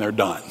warm when they're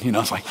done.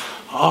 It's like,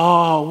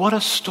 oh, what a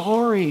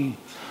story.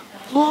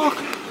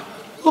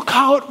 Look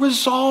how it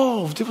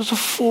resolved. It was a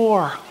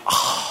 4.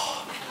 Oh.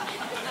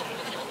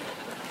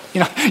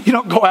 You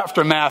don't go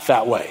after math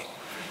that way.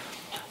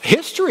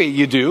 History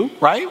you do,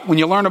 right? When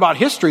you learn about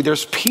history,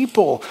 there's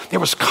people, there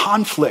was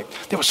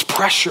conflict, there was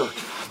pressure,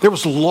 there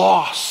was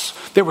loss,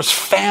 there was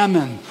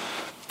famine,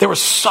 there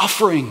was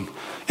suffering.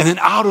 And then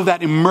out of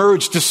that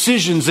emerge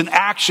decisions and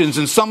actions.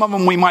 And some of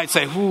them we might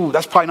say, ooh,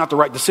 that's probably not the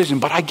right decision,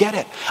 but I get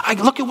it. I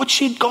look at what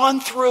she'd gone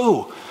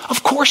through.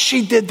 Of course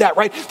she did that,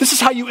 right? This is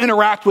how you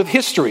interact with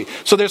history.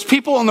 So there's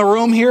people in the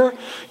room here,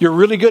 you're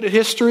really good at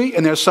history,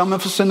 and there's some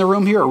of us in the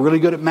room here who are really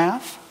good at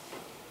math.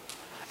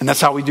 And that's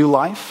how we do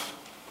life.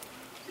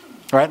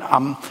 Right?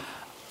 I'm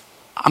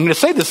going to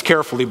say this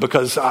carefully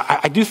because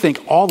I do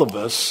think all of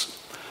us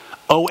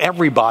owe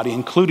everybody,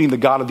 including the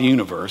God of the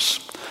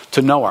universe,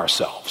 to know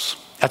ourselves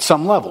at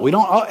some level. We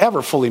don't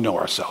ever fully know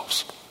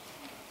ourselves.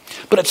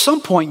 But at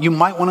some point, you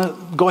might want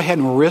to go ahead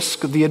and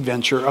risk the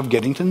adventure of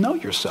getting to know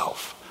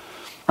yourself.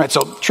 Right?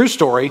 So, true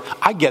story,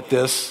 I get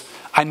this.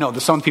 I know that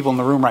some people in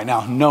the room right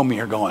now who know me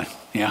are going,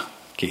 yeah,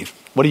 Keith,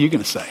 what are you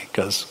going to say?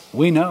 Because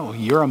we know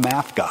you're a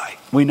math guy.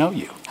 We know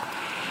you.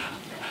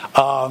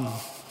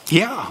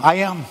 Yeah, I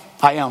am.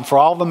 I am. For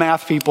all the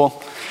math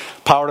people,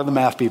 power to the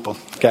math people.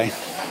 Okay.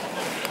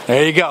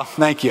 There you go.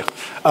 Thank you.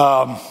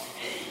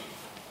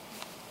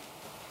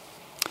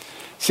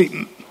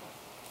 See,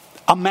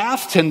 a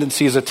math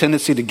tendency is a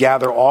tendency to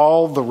gather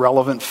all the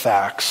relevant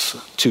facts,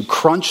 to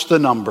crunch the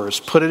numbers,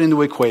 put it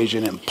into an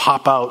equation, and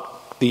pop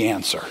out the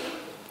answer.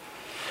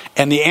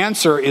 And the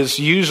answer is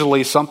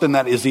usually something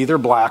that is either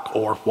black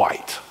or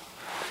white.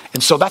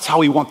 And so that's how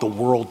we want the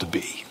world to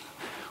be.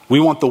 We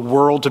want the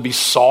world to be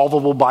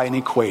solvable by an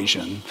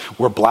equation.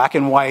 We're black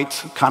and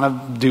white kind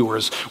of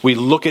doers. We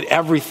look at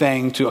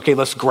everything to, okay,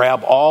 let's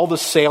grab all the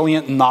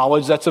salient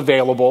knowledge that's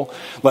available.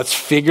 Let's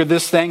figure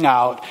this thing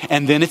out.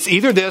 And then it's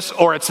either this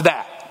or it's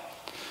that.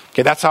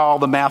 Okay, that's how all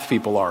the math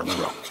people are in the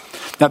room.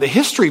 Now, the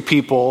history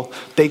people,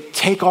 they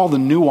take all the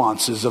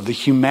nuances of the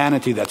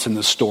humanity that's in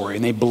the story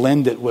and they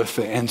blend it with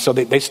it. And so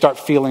they start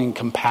feeling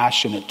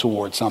compassionate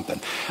towards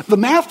something. The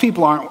math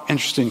people aren't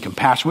interested in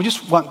compassion. We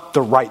just want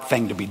the right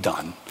thing to be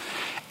done.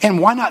 And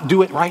why not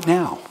do it right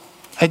now?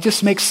 It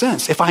just makes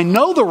sense. If I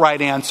know the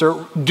right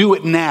answer, do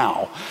it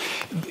now.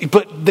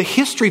 But the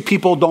history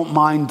people don't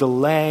mind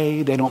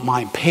delay. They don't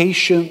mind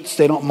patience.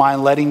 They don't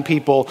mind letting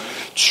people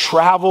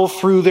travel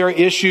through their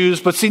issues.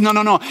 But see,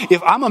 no.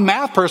 If I'm a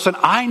math person,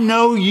 I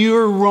know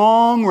you're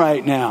wrong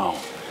right now.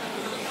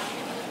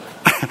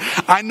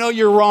 I know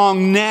you're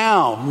wrong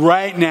now,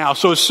 right now.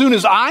 So as soon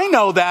as I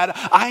know that,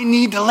 I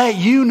need to let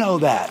you know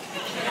that.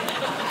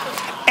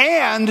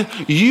 And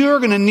you're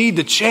going to need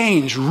to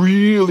change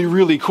really,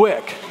 really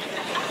quick.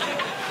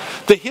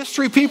 The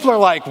history people are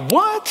like,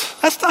 what?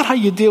 That's not how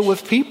you deal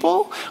with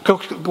people.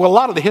 Well, a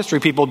lot of the history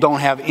people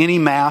don't have any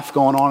math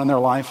going on in their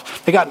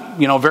life. They got,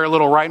 very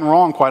little right and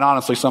wrong, quite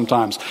honestly,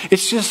 sometimes.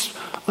 It's just,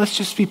 let's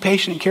just be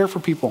patient and care for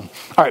people.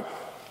 All right.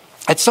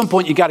 At some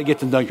point, you got to get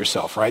to know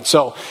yourself, right?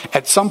 So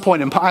at some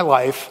point in my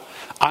life,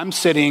 I'm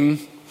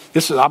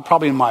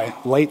probably in my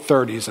late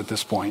 30s at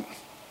this point.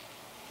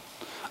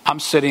 I'm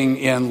sitting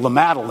in La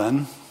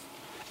Madeleine,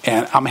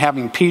 and I'm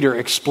having Peter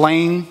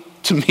explain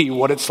to me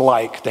what it's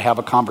like to have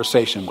a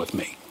conversation with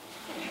me.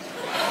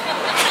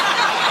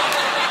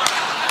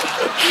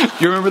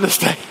 You remember this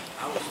day?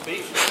 I was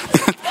speaking.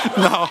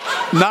 No,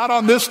 not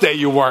on this day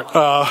you weren't.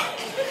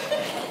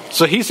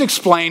 So he's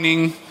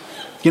explaining,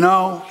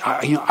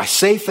 I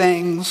say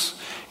things,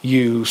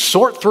 you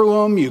sort through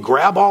them, you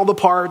grab all the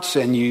parts,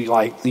 and you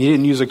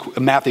didn't use a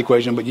math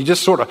equation, but you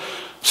just sort of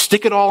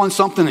stick it all in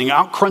something and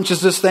out crunches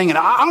this thing, and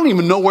I don't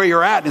even know where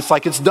you're at. It's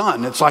like it's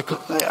done. It's like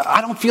I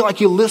don't feel like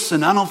you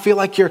listen. I don't feel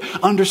like you're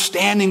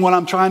understanding what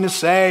I'm trying to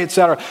say,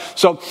 etc.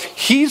 So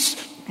he's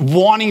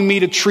wanting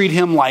me to treat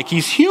him like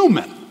he's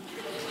human.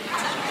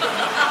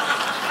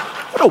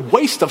 What a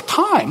waste of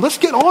time. Let's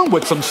get on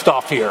with some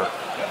stuff here.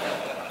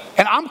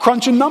 And I'm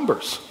crunching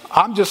numbers.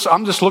 I'm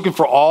just looking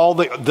for all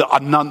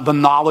the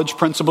knowledge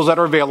principles that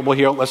are available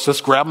here. Let's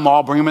just grab them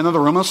all, bring them into the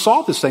room, and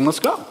solve this thing. Let's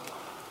go.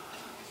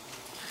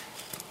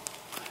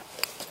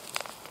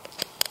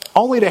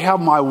 Only to have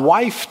my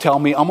wife tell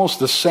me almost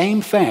the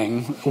same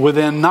thing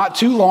within not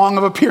too long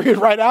of a period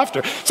right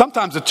after.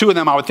 Sometimes the two of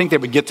them, I would think they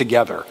would get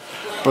together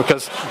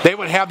because they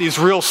would have these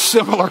real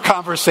similar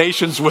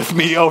conversations with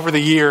me over the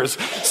years.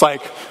 It's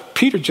like,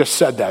 Peter just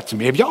said that to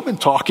me. Have y'all been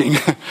talking?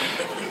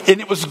 And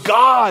it was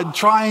God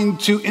trying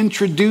to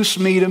introduce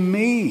me to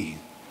me.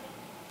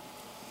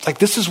 Like,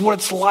 this is what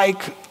it's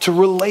like to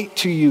relate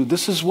to you.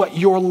 This is what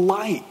you're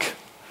like.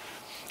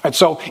 And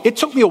so it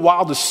took me a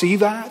while to see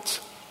that.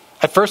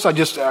 At first, I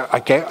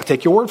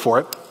take your word for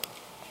it.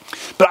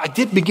 But I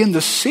did begin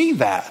to see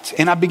that.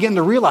 And I began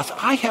to realize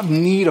I have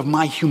need of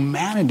my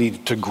humanity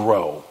to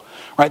grow.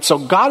 Right? So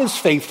God is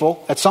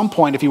faithful. At some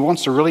point, if he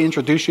wants to really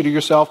introduce you to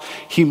yourself,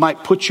 he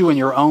might put you in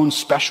your own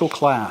special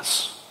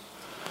class.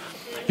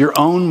 Your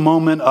own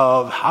moment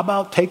of, how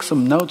about take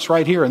some notes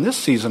right here in this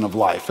season of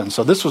life? And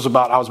so I was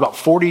about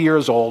 40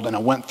 years old, and I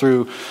went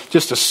through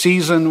just a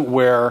season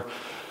where,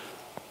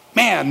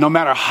 man, no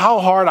matter how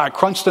hard I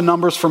crunched the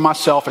numbers for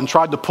myself and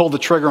tried to pull the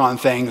trigger on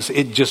things,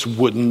 it just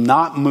would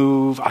not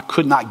move. I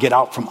could not get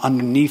out from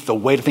underneath the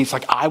weight of things.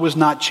 Like, I was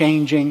not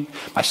changing.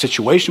 My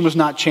situation was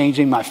not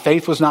changing. My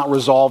faith was not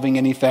resolving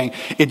anything.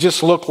 It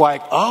just looked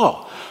like,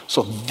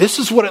 so this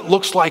is what it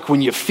looks like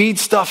when you feed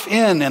stuff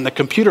in and the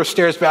computer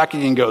stares back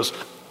at you and goes,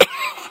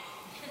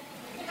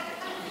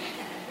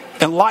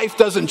 and life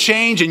doesn't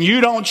change and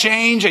you don't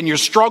change and your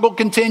struggle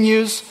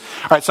continues.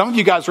 All right, some of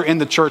you guys were in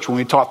the church when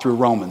we taught through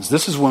Romans.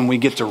 This is when we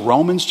get to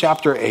Romans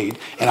chapter 8,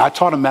 and I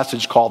taught a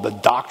message called the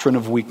doctrine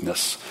of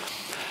weakness.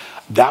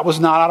 That was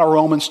not out of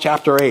Romans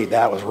chapter 8.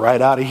 That was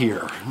right out of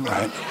here,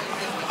 right?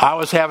 I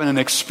was having an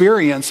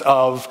experience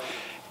of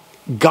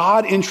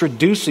God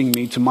introducing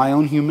me to my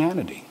own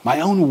humanity,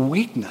 my own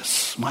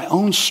weakness, my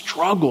own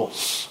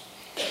struggles.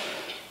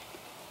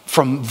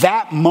 From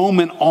that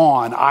moment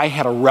on, I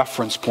had a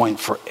reference point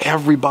for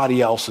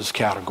everybody else's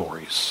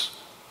categories.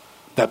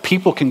 That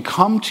people can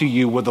come to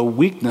you with a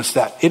weakness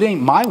that it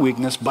ain't my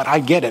weakness, but I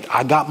get it.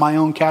 I got my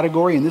own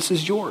category and this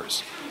is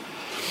yours.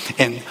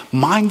 And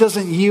mine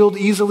doesn't yield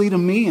easily to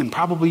me, and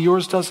probably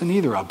yours doesn't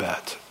either, I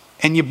bet.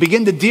 And you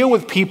begin to deal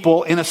with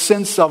people in a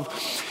sense of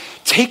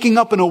taking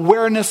up an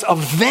awareness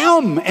of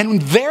them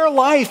and their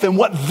life and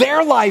what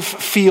their life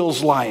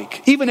feels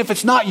like. Even if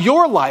it's not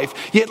your life,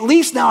 you at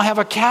least now have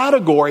a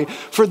category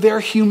for their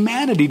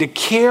humanity, to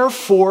care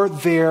for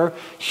their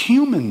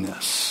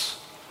humanness.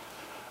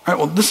 All right,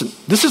 well, listen,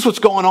 this is what's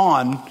going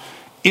on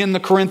in the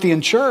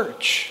Corinthian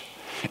church.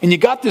 And you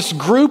got this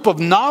group of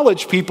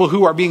knowledge people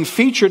who are being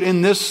featured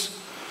in this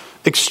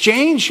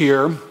exchange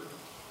here.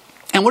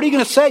 And what are you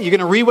going to say? You're going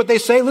to read what they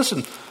say?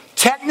 Listen,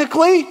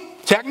 technically,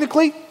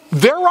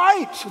 they're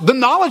right. The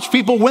knowledge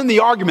people win the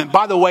argument.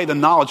 By the way, the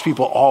knowledge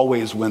people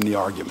always win the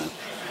argument.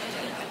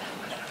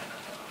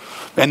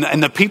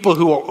 And the people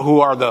who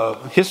are the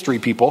history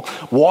people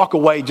walk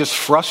away just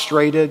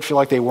frustrated, feel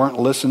like they weren't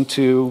listened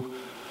to,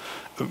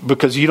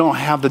 because you don't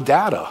have the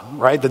data,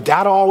 right? The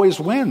data always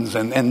wins,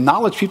 and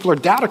knowledge people are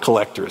data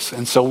collectors.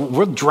 And so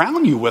we'll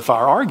drown you with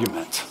our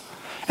argument.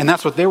 And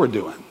that's what they were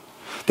doing.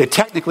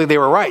 They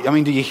were right. I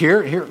mean, do you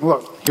hear? Here,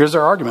 look, here's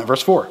their argument,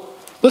 verse 4.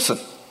 Listen.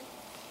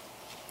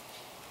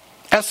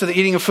 As to the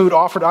eating of food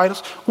offered to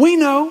idols, we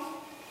know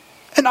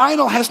an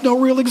idol has no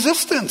real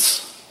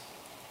existence.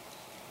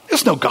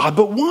 There's no God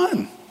but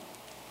one.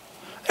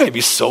 There may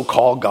be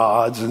so-called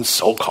gods and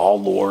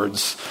so-called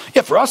lords.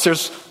 Yeah, for us,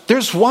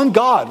 there's one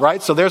God,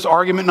 right? So there's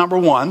argument number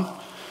one.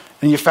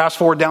 And you fast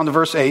forward down to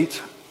verse 8.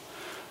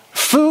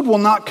 Food will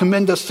not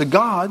commend us to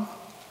God.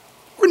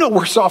 We're no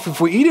worse off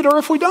if we eat it or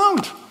if we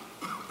don't.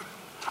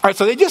 All right,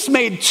 so they just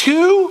made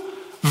two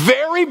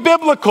very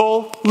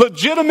biblical,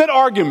 legitimate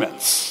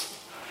arguments.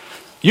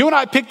 You and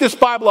I pick this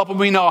Bible up and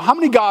we know, how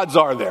many gods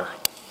are there?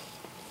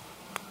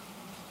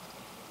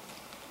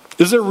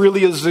 Is there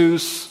really a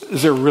Zeus?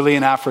 Is there really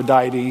an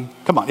Aphrodite?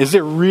 Come on, is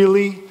there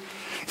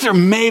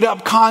made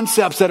up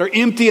concepts that are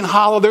empty and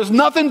hollow? There's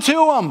nothing to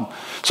them.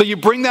 So you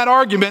bring that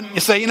argument, you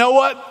say, you know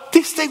what?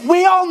 These things,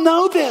 we all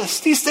know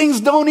this. These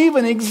things don't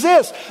even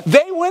exist.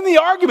 They win the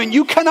argument.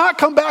 You cannot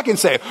come back and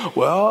say,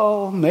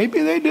 well,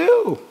 maybe they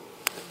do.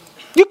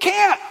 You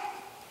can't.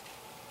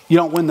 You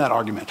don't win that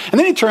argument. And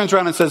then he turns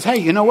around and says, hey,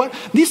 you know what?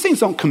 These things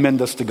don't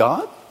commend us to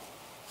God.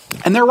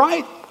 And they're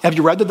right. Have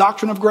you read the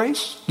doctrine of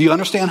grace? Do you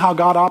understand how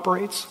God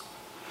operates?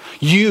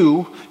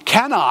 You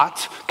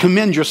cannot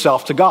commend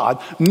yourself to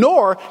God,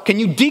 nor can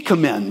you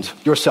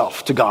decommend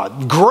yourself to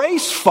God.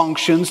 Grace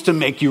functions to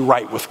make you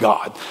right with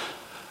God.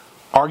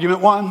 Argument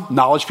one,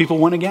 knowledge people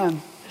win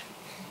again.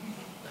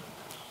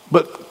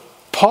 But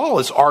Paul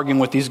is arguing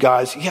with these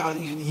guys, yeah,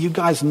 you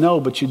guys know,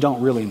 but you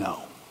don't really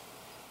know.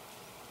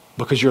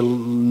 Because your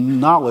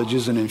knowledge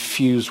isn't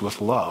infused with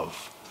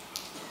love.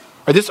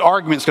 Right, this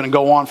argument is going to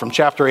go on from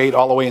chapter 8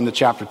 all the way into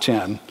chapter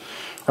 10.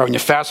 Right, when you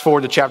fast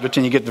forward to chapter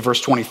 10, you get to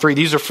verse 23.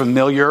 These are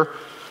familiar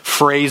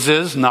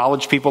phrases.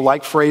 Knowledge people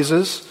like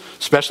phrases.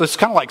 Especially, it's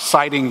kind of like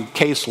citing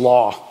case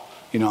law.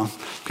 Kind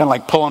of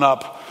like pulling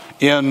up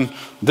in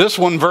this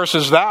one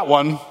versus that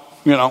one.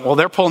 Well,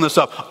 they're pulling this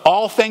up.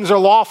 All things are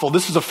lawful.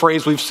 This is a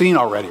phrase we've seen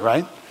already,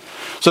 right?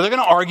 So they're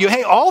going to argue,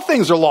 hey, all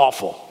things are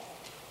lawful.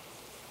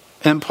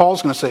 And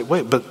Paul's going to say,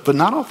 wait, but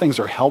not all things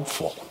are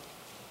helpful.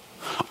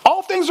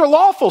 All things are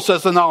lawful,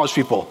 says the knowledge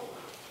people.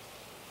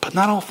 But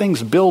not all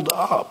things build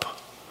up.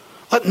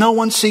 Let no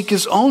one seek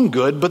his own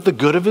good, but the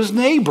good of his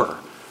neighbor.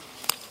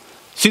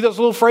 See those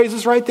little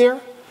phrases right there?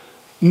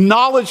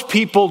 Knowledge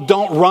people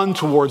don't run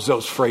towards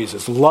those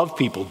phrases. Love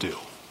people do.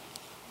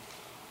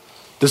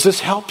 Does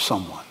this help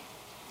someone?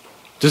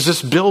 Does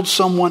this build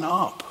someone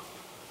up?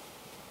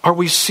 Are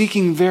we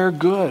seeking their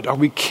good? Are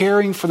we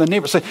caring for the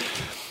neighbor? Say,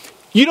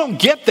 you don't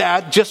get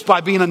that just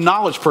by being a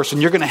knowledge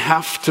person. You're going to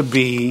have to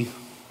be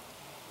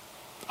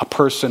a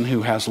person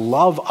who has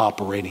love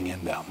operating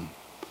in them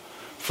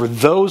for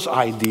those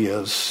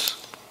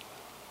ideas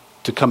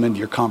to come into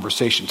your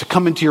conversation, to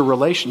come into your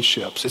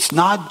relationships. It's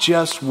not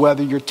just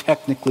whether you're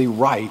technically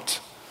right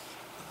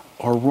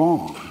or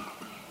wrong.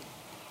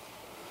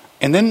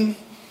 And then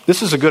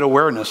this is a good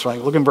awareness,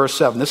 right? Look in verse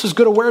 7. This is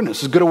good awareness.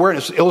 This is good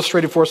awareness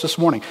illustrated for us this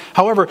morning.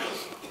 However,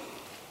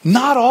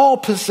 not all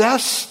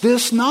possess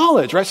this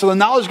knowledge, right? So the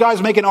knowledge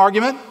guys make an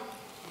argument,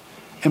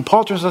 and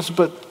Paul turns to us,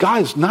 but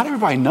guys, not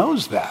everybody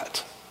knows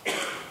that.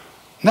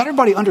 Not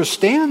everybody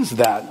understands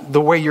that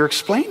the way you're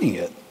explaining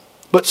it.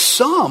 But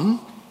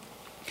some,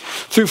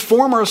 through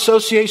former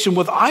association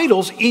with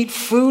idols, eat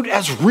food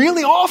as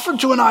really offered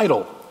to an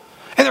idol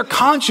And their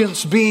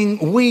conscience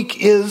being weak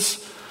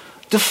is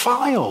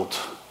defiled.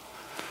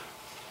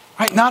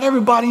 Right? Not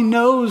everybody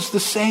knows the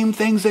same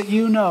things that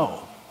you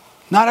know.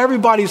 Not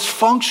everybody's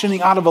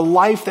functioning out of a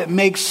life that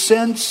makes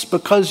sense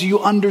because you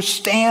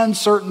understand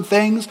certain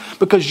things,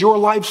 because your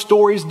life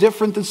story is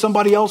different than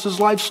somebody else's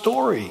life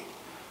story.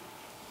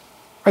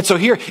 Right, so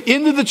here,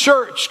 into the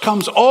church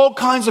comes all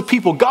kinds of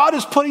people. God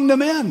is putting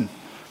them in.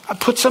 I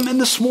put some in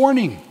this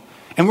morning.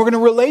 And we're going to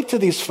relate to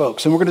these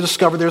folks. And we're going to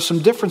discover there's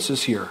some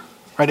differences here.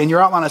 Right, in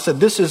your outline, I said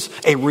this is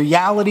a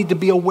reality to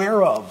be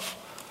aware of.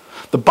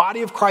 The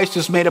body of Christ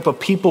is made up of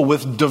people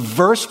with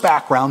diverse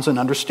backgrounds and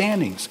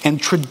understandings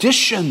and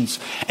traditions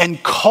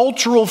and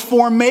cultural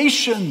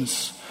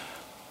formations.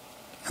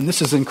 And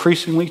this is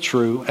increasingly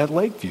true at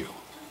Lakeview.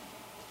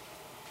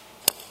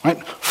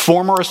 Right?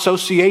 Former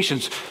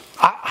associations.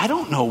 I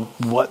don't know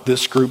what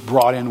this group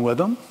brought in with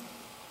them.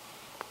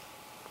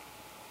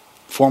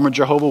 Former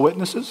Jehovah's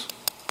Witnesses?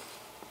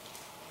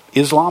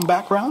 Islam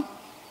background?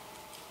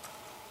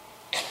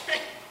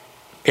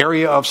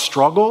 Area of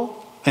struggle?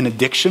 An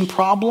addiction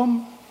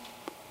problem?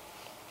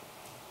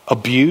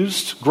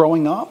 Abused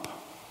growing up?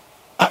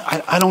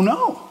 I don't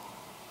know.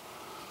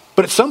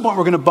 But at some point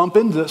we're going to bump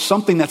into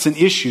something that's an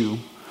issue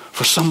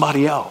for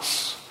somebody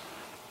else.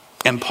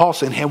 And Paul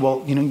saying, hey,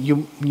 well,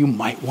 you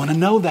might want to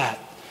know that.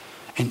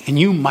 And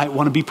you might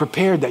want to be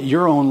prepared that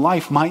your own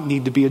life might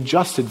need to be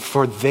adjusted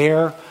for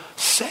their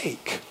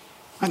sake.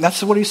 And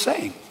that's what he's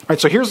saying. Right,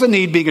 so here's the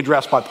need being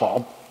addressed by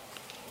Paul.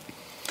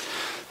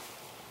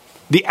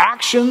 The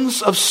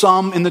actions of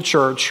some in the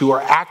church who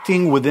are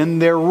acting within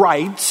their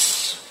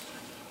rights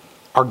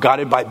are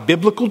guided by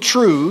biblical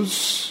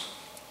truths,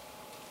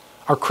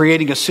 are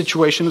creating a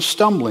situation of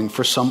stumbling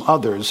for some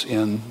others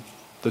in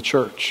the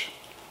church.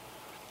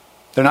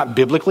 They're not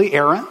biblically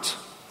errant.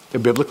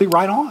 They're biblically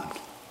right on.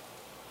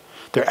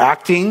 They're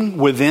acting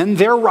within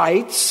their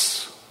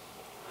rights,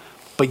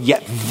 but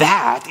yet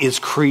that is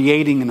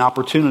creating an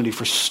opportunity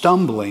for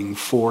stumbling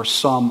for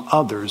some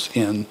others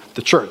in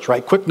the church,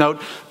 right? Quick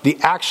note, the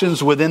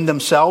actions within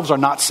themselves are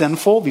not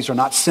sinful. These are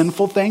not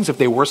sinful things. If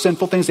they were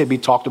sinful things, they'd be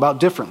talked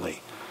about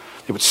differently.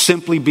 They would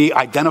simply be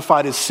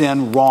identified as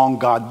sin, wrong.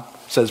 God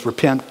says,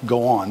 repent,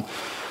 go on.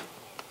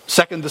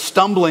 Second, the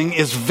stumbling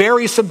is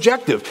very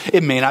subjective.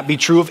 It may not be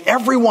true of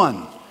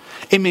everyone.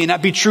 It may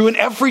not be true in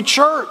every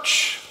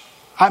church.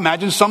 I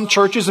imagine some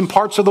churches in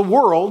parts of the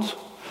world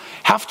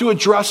have to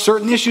address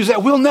certain issues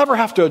that we'll never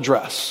have to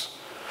address.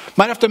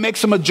 Might have to make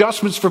some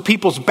adjustments for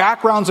people's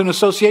backgrounds and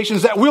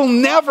associations that we'll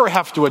never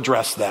have to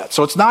address that.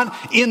 So it's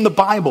not in the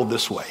Bible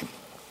this way.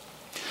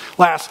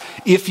 Last,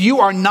 if you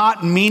are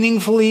not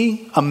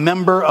meaningfully a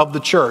member of the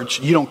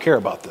church, you don't care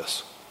about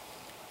this.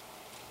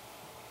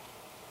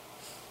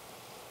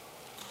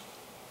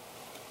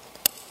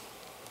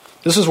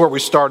 This is where we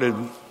started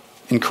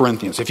in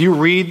Corinthians. If you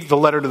read the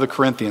letter to the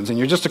Corinthians and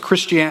you're just a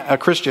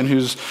Christian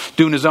who's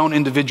doing his own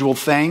individual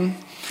thing,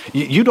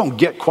 you don't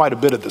get quite a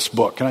bit of this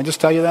book. Can I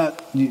just tell you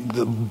that?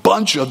 The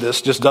bunch of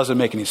this just doesn't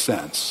make any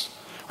sense.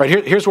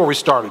 Right, here's where we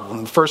started. One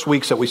of the first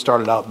weeks that we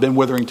started out, Ben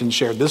Witherington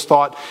shared this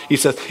thought. He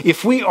says,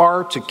 if we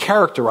are to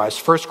characterize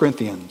 1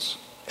 Corinthians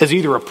as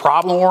either a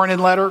problem-oriented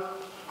letter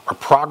or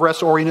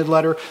progress-oriented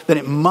letter, then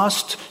it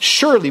must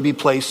surely be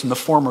placed in the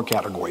former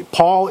category.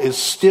 Paul is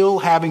still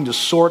having to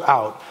sort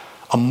out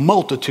a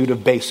multitude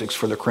of basics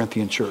for the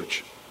Corinthian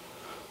church.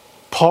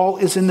 Paul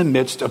is in the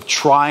midst of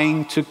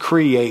trying to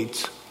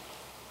create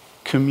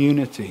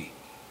community.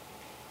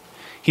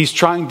 He's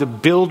trying to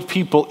build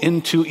people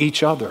into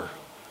each other.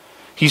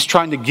 He's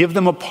trying to give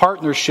them a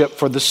partnership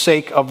for the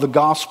sake of the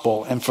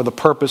gospel and for the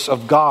purpose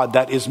of God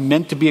that is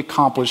meant to be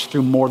accomplished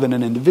through more than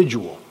an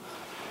individual.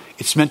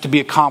 It's meant to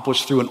be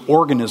accomplished through an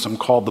organism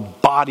called the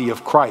body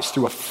of Christ,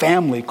 through a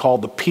family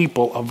called the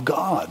people of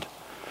God.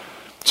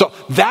 So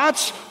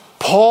that's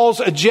Paul's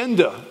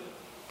agenda.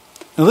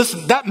 Now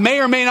listen, that may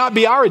or may not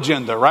be our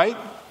agenda, right?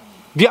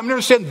 You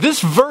understand,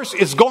 this verse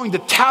is going to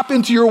tap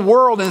into your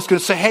world and it's going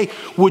to say, hey,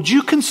 would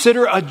you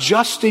consider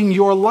adjusting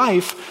your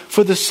life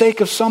for the sake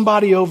of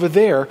somebody over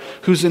there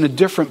who's in a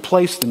different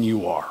place than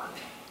you are?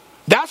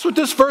 That's what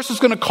this verse is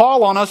going to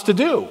call on us to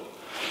do.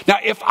 Now,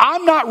 if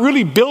I'm not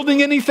really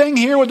building anything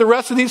here with the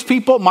rest of these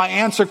people, my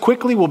answer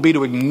quickly will be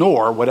to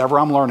ignore whatever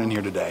I'm learning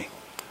here today.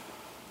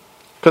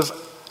 Because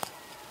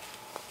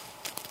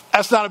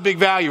that's not a big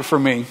value for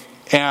me.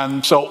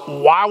 And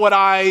so why would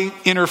I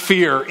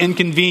interfere,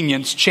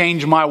 inconvenience,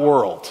 change my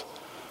world?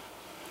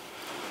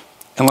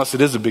 Unless it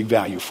is a big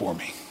value for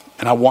me.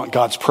 And I want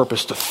God's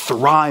purpose to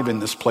thrive in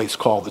this place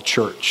called the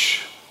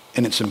church.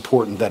 And it's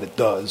important that it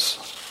does.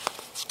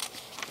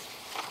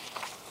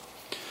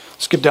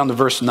 Skip down to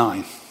verse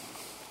 9.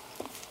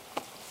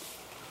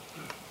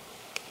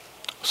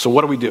 So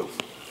what do?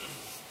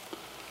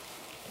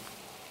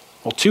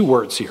 Well, 2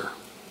 words here.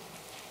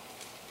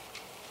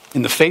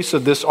 In the face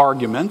of this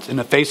argument, in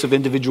the face of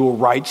individual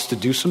rights to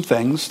do some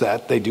things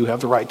that they do have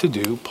the right to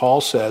do,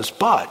 Paul says,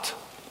 but,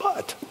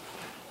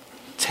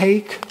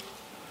 take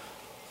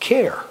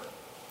care.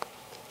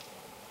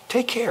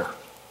 Take care.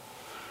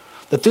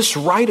 that this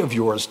right of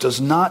yours does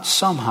not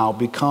somehow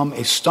become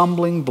a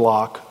stumbling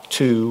block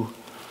to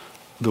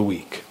the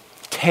weak.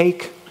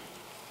 Take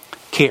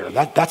care.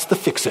 That's the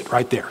fix it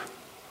right there.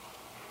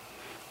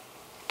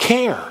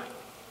 Care.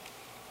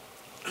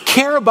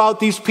 Care about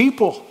these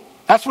people.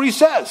 That's what he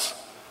says.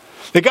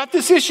 They got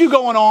this issue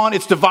going on.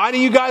 It's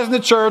dividing you guys in the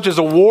church. There's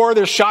a war.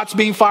 There's shots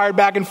being fired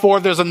back and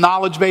forth. There's a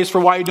knowledge base for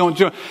why you're doing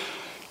it.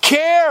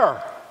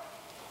 Care.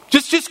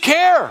 Just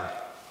care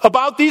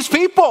about these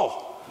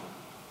people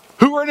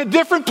who are in a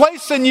different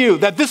place than you,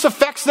 that this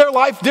affects their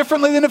life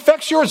differently than it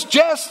affects yours.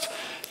 Just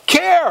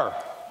care.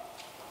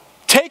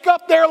 Take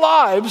up their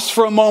lives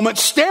for a moment,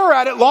 stare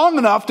at it long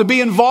enough to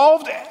be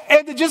involved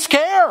and to just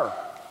care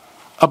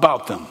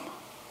about them.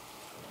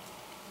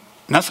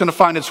 And that's going to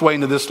find its way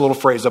into this little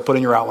phrase I put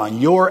in your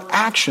outline. Your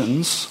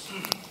actions,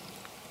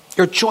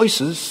 your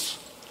choices,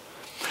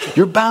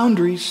 your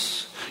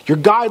boundaries, your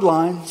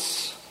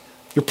guidelines,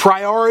 your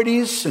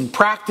priorities and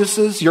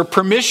practices, your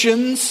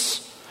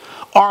permissions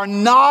are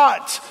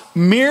not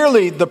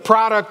merely the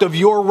product of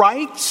your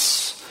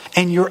rights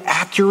and your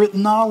accurate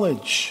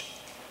knowledge.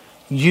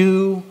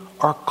 You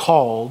are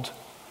called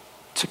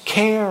to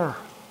care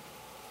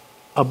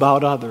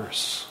about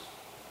others.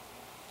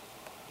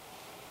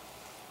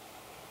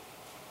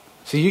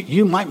 See,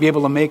 you might be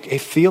able to make a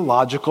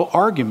theological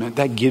argument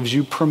that gives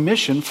you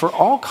permission for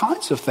all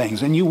kinds of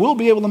things, and you will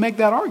be able to make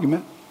that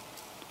argument.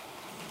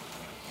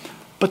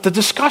 But the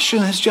discussion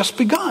has just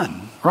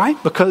begun,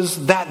 right?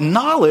 Because that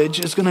knowledge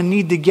is going to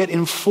need to get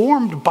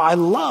informed by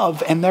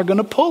love, and they're going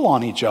to pull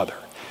on each other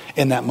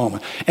in that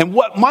moment. And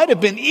what might have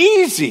been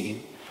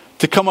easy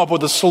to come up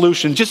with a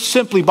solution just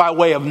simply by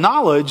way of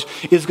knowledge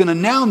is going to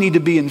now need to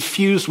be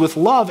infused with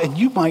love, and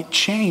you might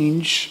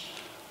change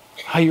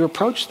how you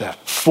approach that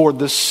for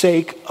the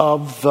sake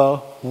of the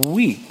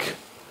weak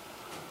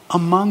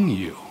among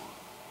you.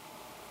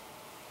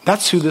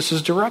 That's who this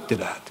is directed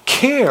at.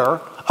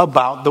 Care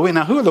about the weak.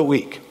 Now, who are the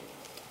weak?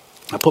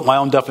 I put my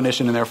own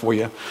definition in there for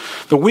you.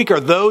 The weak are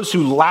those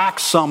who lack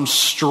some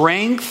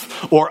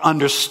strength or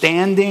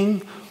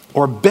understanding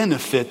or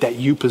benefit that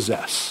you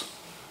possess.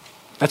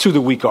 That's who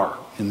the weak are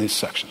in this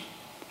section.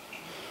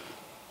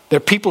 They're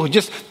people who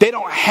they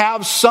don't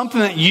have something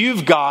that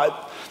you've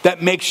got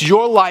that makes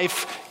your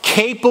life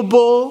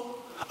capable,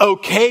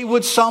 okay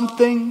with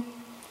something.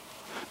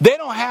 They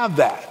don't have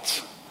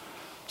that.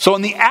 So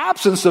in the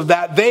absence of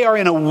that, they are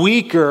in a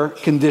weaker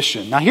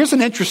condition. Now here's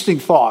an interesting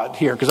thought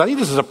here, because I think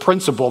this is a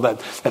principle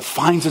that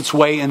finds its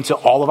way into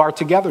all of our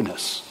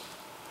togetherness.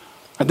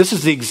 And this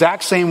is the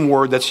exact same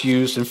word that's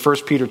used in 1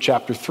 Peter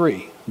chapter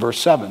 3, verse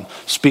 7,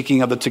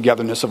 speaking of the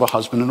togetherness of a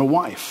husband and a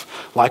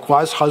wife.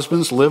 Likewise,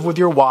 husbands, live with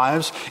your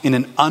wives in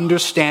an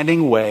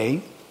understanding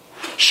way,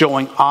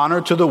 showing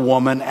honor to the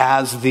woman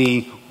as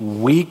the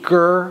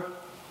weaker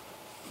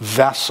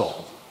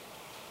vessel.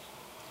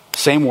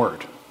 Same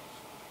word.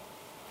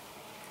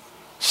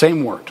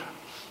 Same word.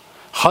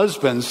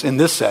 Husbands in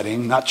this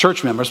setting, not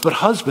church members, but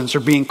husbands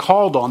are being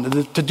called on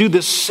to do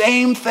the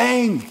same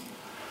thing.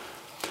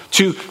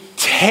 To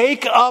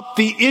take up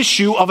the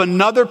issue of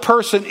another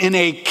person in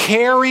a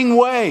caring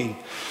way.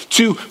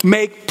 To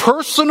make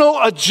personal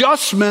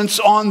adjustments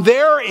on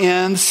their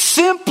end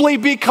simply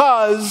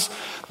because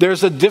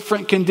there's a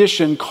different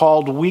condition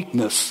called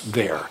weakness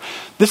there.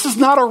 This is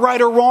not a right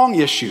or wrong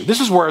issue.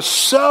 This is where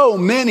so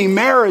many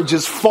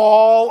marriages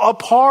fall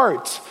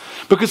apart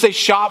because they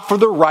shop for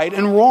the right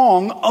and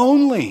wrong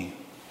only.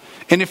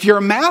 And if you're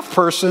a math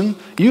person,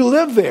 you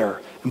live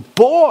there. And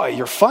boy,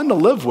 you're fun to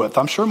live with.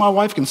 I'm sure my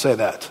wife can say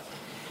that.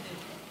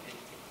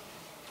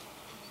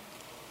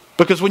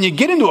 Because when you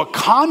get into a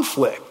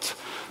conflict,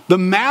 the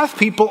math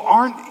people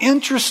aren't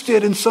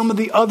interested in some of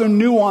the other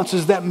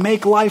nuances that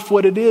make life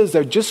what it is.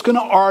 They're just going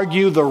to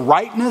argue the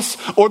rightness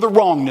or the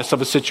wrongness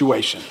of a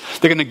situation.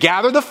 They're going to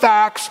gather the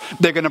facts.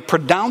 They're going to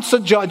pronounce the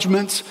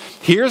judgments.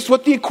 Here's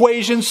what the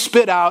equations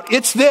spit out.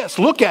 It's this.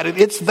 Look at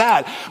it. It's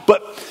that.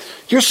 But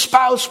your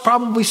spouse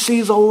probably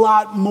sees a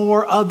lot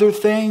more other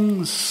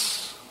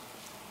things.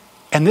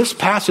 And this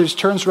passage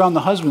turns around the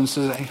husband and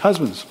says, hey,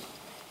 husbands,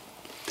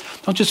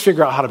 don't just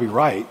figure out how to be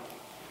right.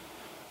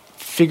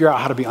 Figure out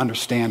how to be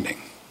understanding.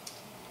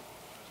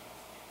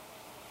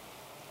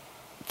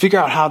 Figure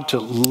out how to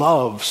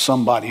love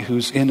somebody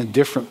who's in a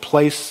different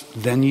place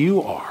than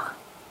you are.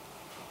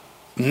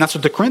 And that's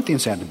what the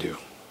Corinthians had to do.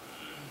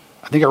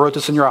 I think I wrote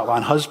this in your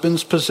outline.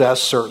 Husbands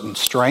possess certain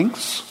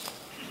strengths,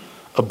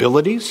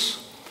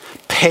 abilities,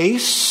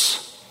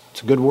 pace,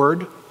 it's a good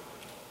word,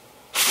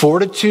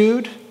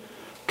 fortitude,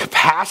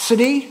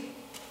 capacity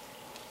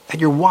that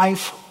your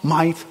wife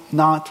might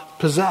not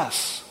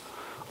possess.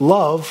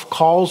 Love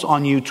calls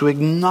on you to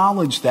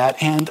acknowledge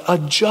that and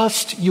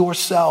adjust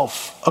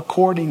yourself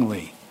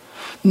accordingly.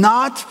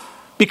 Not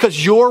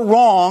because you're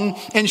wrong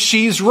and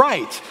she's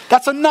right.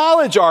 That's a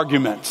knowledge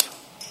argument,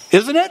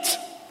 isn't it?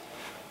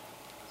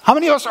 How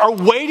many of us are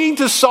waiting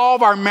to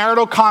solve our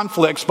marital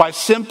conflicts by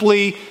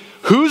simply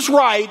who's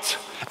right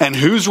and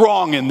who's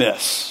wrong in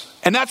this?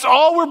 And that's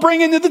all we're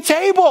bringing to the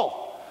table.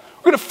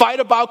 We're going to fight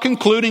about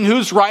concluding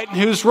who's right and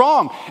who's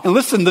wrong. And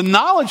listen, the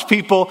knowledge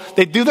people,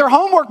 they do their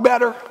homework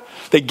better.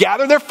 They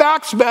gather their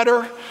facts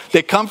better.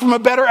 They come from a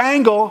better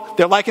angle.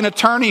 They're like an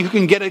attorney who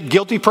can get a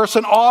guilty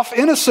person off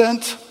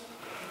innocent.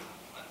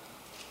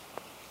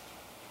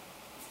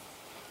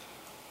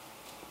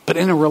 But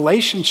in a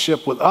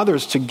relationship with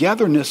others,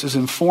 togetherness is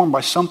informed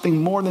by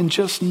something more than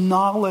just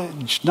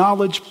knowledge.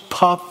 Knowledge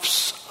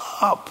puffs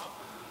up.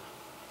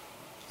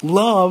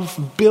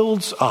 Love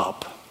builds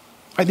up.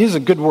 Right, these are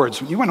good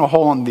words. You want to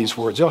hold on to these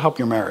words. They'll help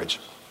your marriage.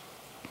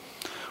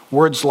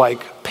 Words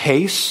like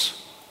pace,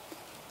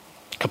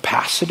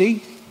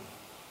 capacity.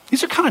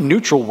 These are kind of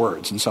neutral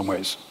words in some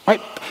ways.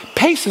 Right?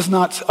 Pace is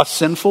not a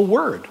sinful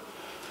word.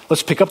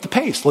 Let's pick up the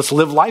pace. Let's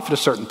live life at a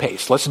certain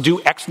pace. Let's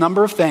do X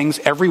number of things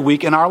every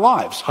week in our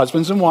lives.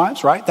 Husbands and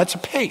wives, right? That's a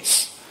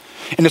pace.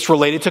 And it's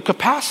related to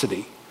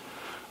capacity.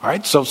 All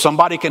right? So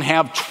somebody can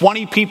have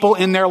 20 people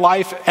in their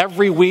life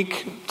every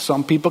week.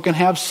 Some people can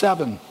have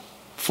 7,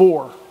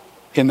 4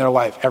 in their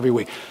life every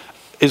week.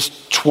 Is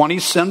 20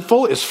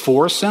 sinful? Is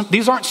 4 sinful?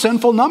 These aren't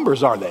sinful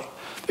numbers, are they?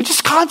 They're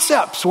just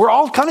concepts. We're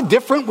all kind of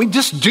different. We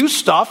just do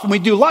stuff and we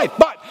do life.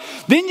 But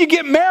then you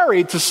get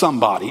married to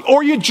somebody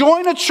or you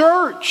join a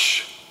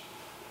church.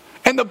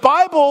 And the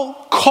Bible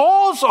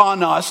calls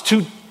on us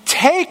to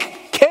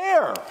take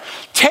care,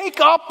 take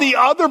up the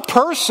other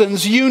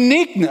person's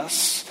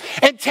uniqueness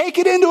and take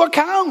it into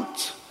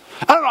account.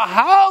 I don't know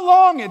how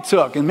long it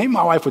took, and maybe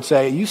my wife would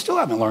say, you still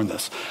haven't learned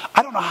this.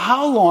 I don't know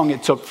how long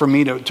it took for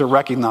me to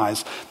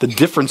recognize the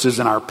differences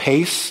in our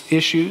pace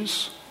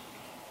issues.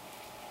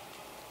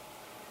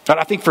 But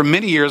I think for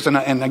many years, and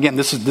again,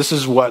 this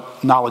is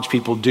what knowledge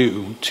people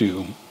do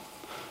to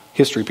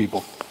history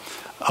people.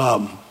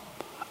 I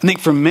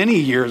think for many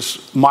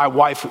years, my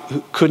wife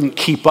couldn't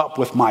keep up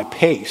with my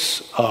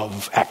pace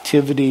of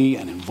activity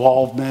and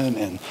involvement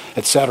and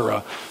et cetera,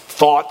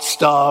 thought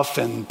stuff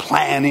and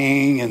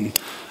planning. And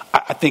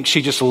I think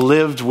she just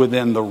lived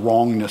within the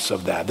wrongness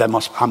of that. I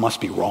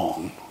must be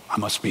wrong.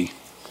 I'm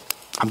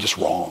just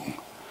wrong.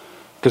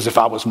 Because if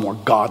I was more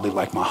godly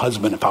like my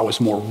husband, if I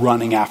was more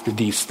running after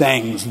these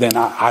things, then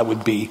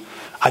I'd be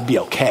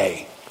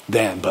okay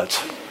then.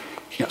 But,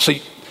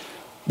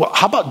 well,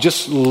 how about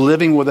just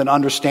living with an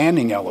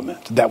understanding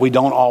element that we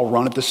don't all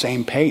run at the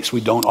same pace?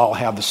 We don't all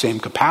have the same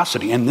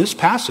capacity. In this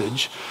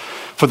passage,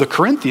 for the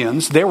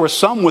Corinthians, there were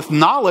some with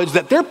knowledge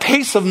that their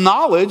pace of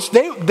knowledge,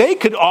 they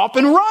could up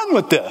and run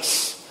with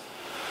this.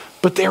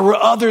 But there were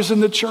others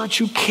in the church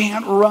who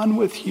can't run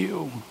with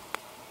you.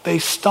 They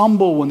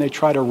stumble when they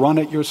try to run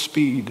at your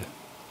speed.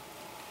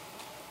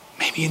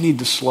 Maybe you need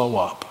to slow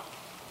up.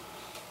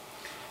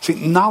 See,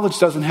 knowledge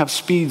doesn't have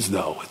speeds,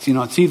 though.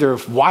 It's either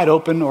wide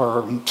open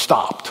or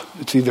stopped.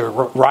 It's either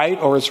right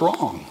or it's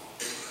wrong.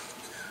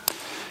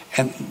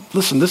 And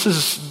listen, this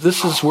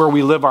is where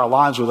we live our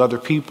lives with other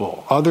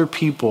people. Other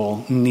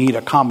people need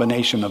a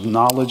combination of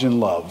knowledge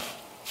and love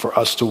for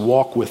us to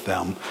walk with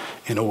them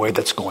in a way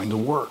that's going to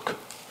work.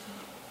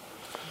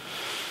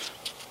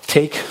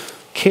 Take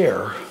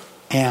care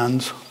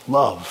and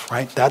love,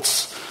 right?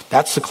 That's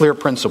the clear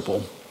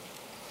principle.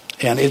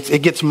 And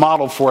it gets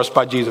modeled for us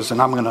by Jesus.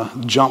 And I'm going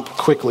to jump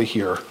quickly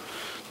here,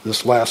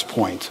 this last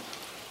point.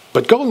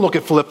 But go and look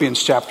at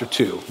Philippians chapter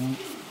 2.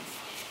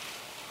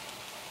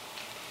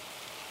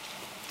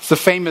 It's the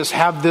famous,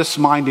 have this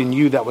mind in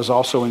you that was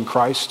also in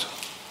Christ.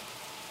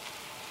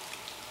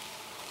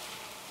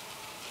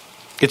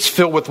 It's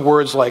filled with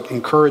words like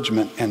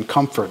encouragement and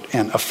comfort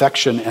and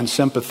affection and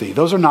sympathy.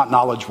 Those are not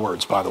knowledge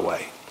words, by the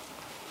way.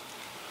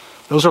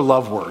 Those are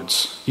love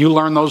words. You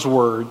learn those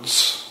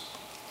words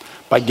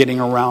by getting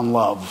around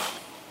love.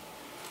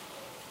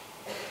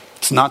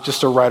 It's not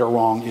just a right or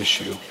wrong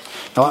issue.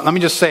 Now, let me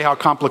just say how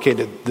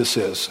complicated this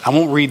is. I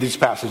won't read these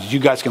passages. You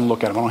guys can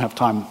look at them. I don't have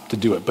time to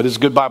do it. But it's a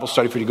good Bible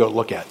study for you to go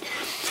look at.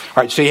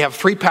 All right, so you have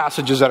 3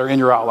 passages that are in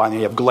your outline.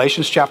 You have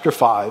Galatians chapter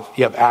 5,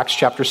 you have Acts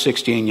chapter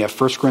 16, you have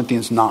 1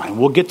 Corinthians 9.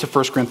 We'll get to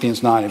 1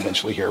 Corinthians 9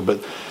 eventually here.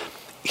 But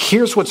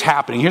here's what's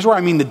happening. Here's where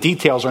the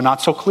details are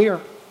not so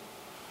clear.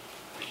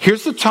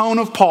 Here's the tone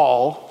of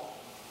Paul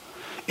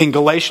in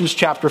Galatians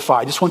chapter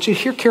 5. I just want you to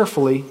hear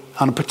carefully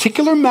on a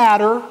particular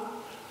matter,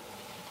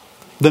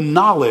 the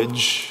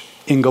knowledge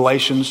in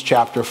Galatians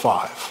chapter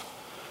 5.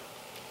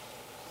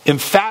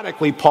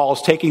 Emphatically, Paul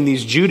is taking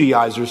these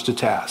Judaizers to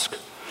task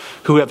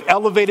who have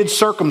elevated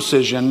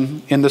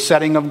circumcision in the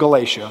setting of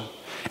Galatia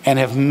and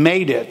have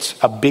made it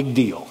a big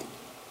deal.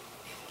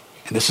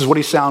 And this is what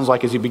he sounds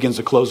like as he begins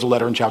to close the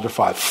letter in chapter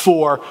 5.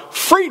 For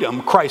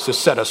freedom, Christ has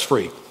set us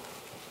free.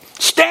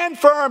 Stand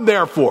firm,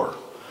 therefore.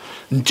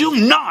 Do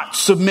not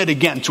submit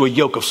again to a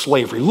yoke of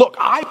slavery. Look,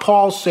 I,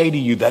 Paul, say to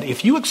you that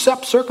if you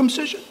accept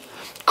circumcision,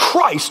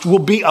 Christ will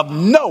be of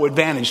no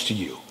advantage to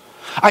you.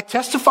 I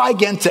testify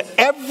again to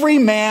every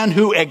man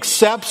who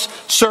accepts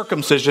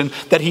circumcision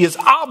that he is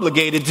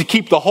obligated to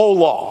keep the whole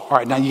law. All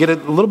right, now you get a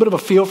little bit of a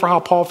feel for how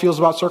Paul feels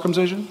about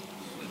circumcision?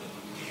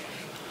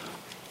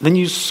 Then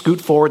you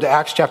scoot forward to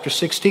Acts chapter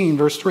 16,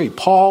 verse 3.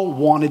 Paul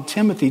wanted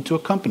Timothy to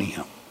accompany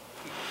him.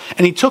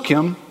 And he took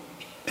him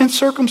and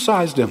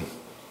circumcised him.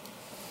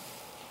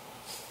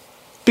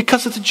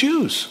 Because of the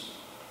Jews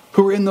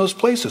who were in those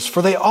places.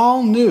 For they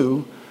all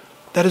knew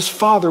that his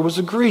father was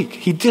a Greek.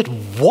 He did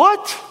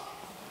what?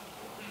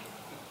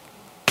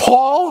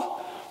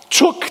 Paul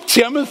took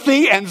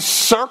Timothy and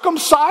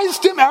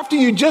circumcised him after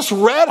you just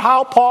read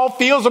how Paul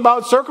feels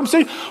about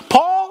circumcision?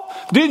 Paul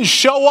didn't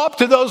show up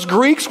to those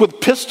Greeks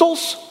with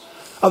pistols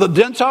of the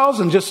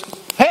Gentiles and just,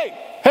 hey,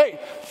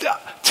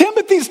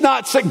 Timothy's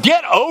not,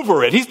 get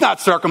over it. He's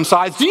not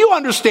circumcised. Do you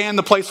understand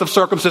the place of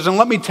circumcision?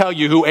 Let me tell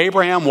you who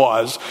Abraham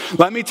was.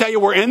 Let me tell you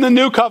we're in the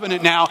new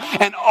covenant now,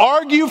 and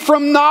argue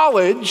from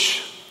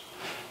knowledge.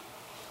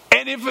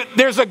 And if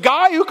there's a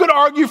guy who could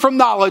argue from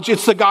knowledge,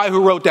 it's the guy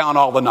who wrote down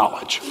all the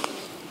knowledge.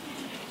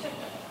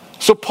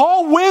 So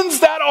Paul wins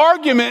that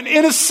argument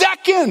in a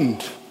second.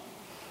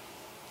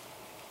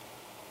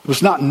 It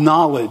was not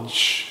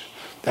knowledge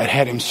that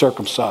had him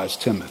circumcise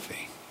Timothy.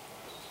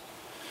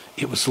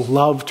 It was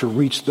love to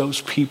reach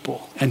those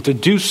people and to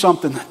do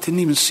something that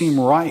didn't even seem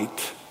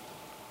right.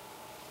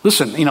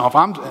 Listen,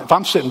 if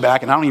I'm sitting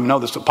back and I don't even know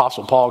this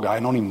Apostle Paul guy, I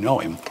don't even know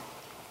him,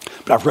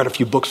 but I've read a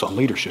few books on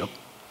leadership.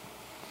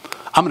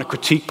 I'm going to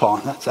critique Paul.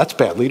 That's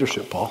bad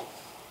leadership, Paul.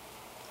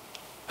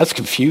 That's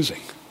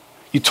confusing.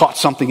 You taught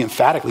something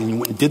emphatically and you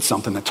went and did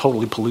something that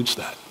totally pollutes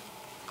that.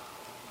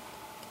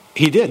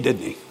 He did,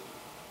 didn't he?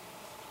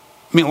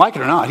 I mean, like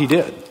it or not, he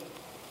did.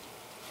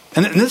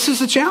 And this is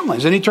the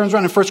challenge. And he turns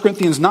around in 1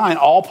 Corinthians 9,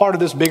 all part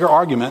of this bigger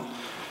argument.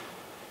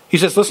 He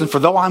says, listen, for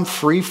though I'm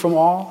free from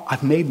all,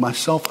 I've made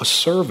myself a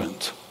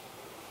servant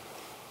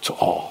to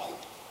all.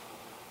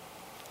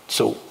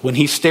 So when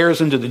he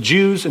stares into the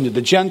Jews, into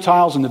the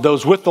Gentiles, into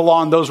those with the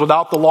law and those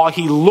without the law,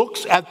 he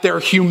looks at their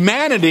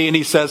humanity and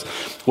he says,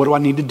 what do I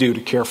need to do to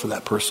care for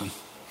that person?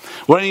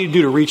 What do I need to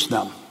do to reach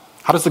them?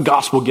 How does the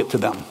gospel get to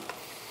them?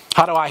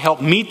 How do I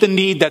help meet the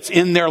need that's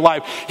in their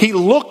life? He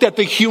looked at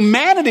the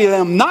humanity of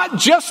them, not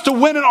just to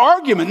win an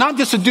argument, not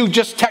just to do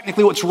just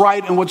technically what's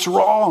right and what's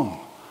wrong.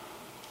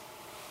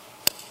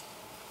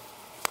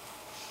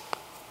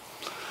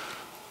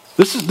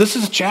 This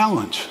is a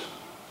challenge.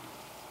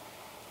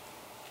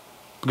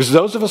 Because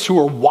those of us who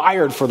are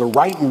wired for the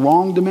right and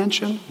wrong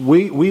dimension,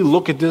 we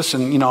look at this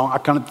and, I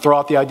kind of throw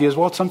out the ideas,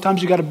 well,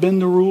 sometimes you got to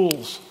bend the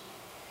rules.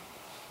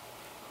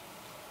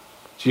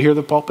 Did you hear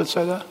the pulpit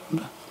say that?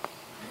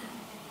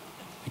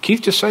 Did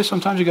Keith just say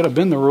sometimes you got to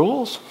bend the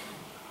rules?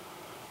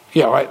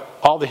 Yeah, right.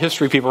 All the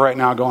history people right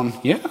now going,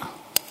 yeah.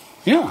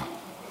 You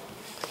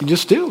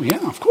just do.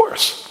 Yeah, of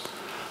course.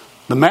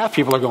 The math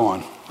people are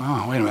going,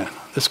 oh, wait a minute.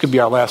 This could be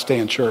our last day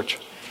in church.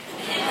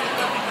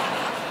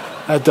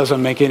 That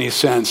doesn't make any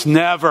sense.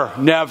 Never,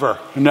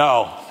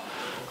 no.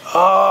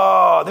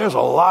 Oh, there's a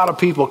lot of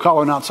people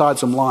coloring outside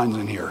some lines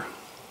in here.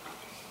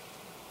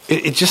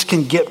 It just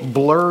can get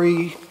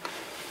blurry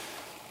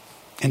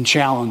and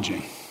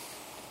challenging.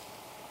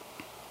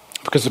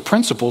 Because the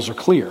principles are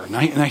clear. Now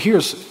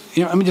here's,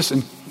 let me just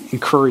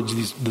encourage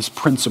this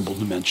principle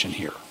dimension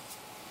here.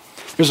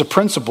 There's a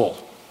principle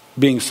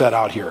being set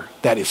out here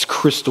that is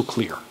crystal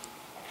clear. All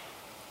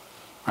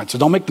right, so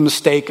don't make the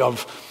mistake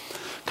of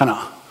kind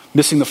of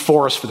missing the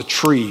forest for the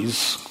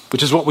trees,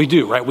 which is what we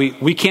do, right?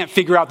 We can't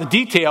figure out the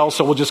details,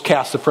 so we'll just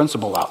cast the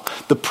principle out.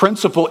 The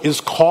principle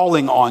is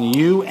calling on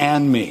you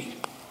and me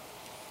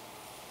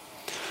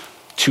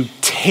to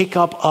take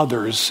up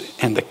others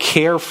and the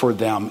care for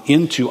them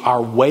into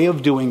our way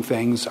of doing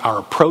things, our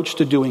approach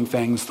to doing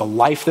things, the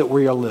life that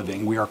we are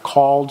living. We are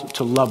called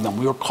to love them.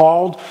 We are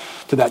called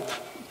to that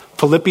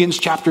Philippians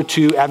chapter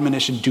 2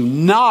 admonition. Do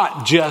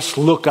not just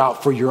look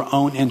out for your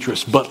own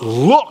interests, but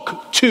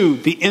look to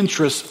the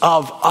interests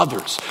of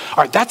others. All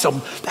right, that's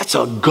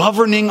a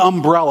governing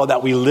umbrella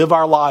that we live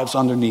our lives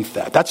underneath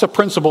that. That's a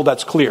principle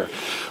that's clear.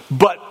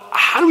 But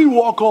how do we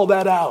walk all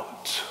that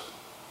out?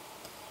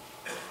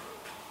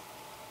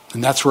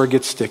 And that's where it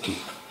gets sticky.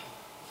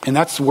 And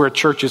that's where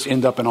churches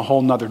end up in a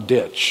whole nother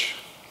ditch.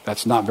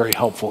 That's not very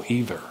helpful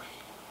either.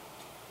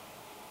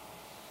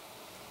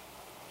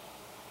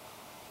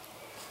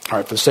 All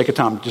right, for the sake of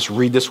time, just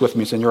read this with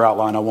me. It's in your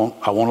outline. I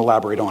won't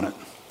elaborate on it.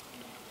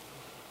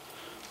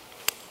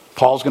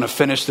 Paul's going to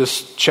finish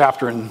this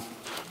chapter in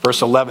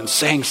verse 11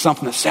 saying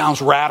something that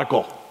sounds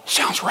radical.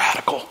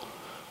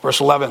 Verse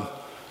 11.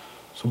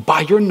 So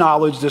by your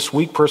knowledge, this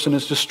weak person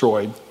is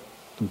destroyed,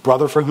 the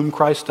brother for whom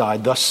Christ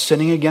died, thus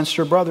sinning against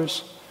your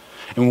brothers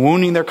and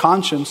wounding their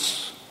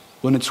conscience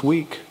when it's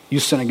weak.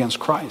 You sin against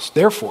Christ.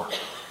 Therefore,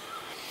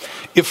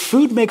 if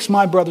food makes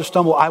my brother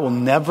stumble, I will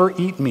never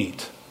eat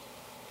meat,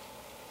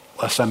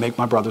 lest I make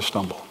my brother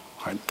stumble.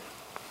 All right.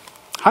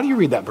 How do you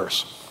read that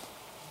verse?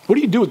 What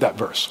do you do with that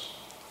verse?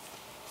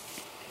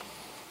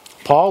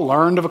 Paul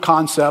learned of a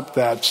concept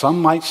that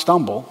some might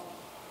stumble,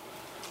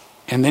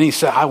 and then he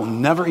said, I will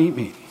never eat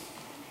meat.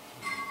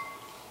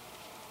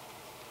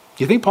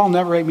 Do you think Paul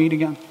never ate meat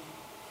again?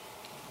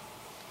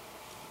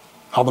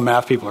 All the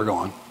math people are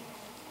going,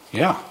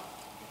 yeah,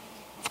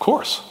 of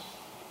course.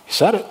 He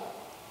said it.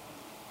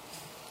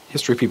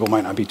 History people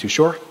might not be too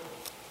sure.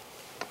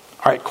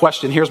 All right,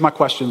 question. Here's my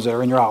questions that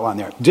are in your outline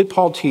there. Did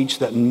Paul teach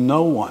that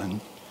no one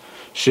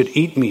should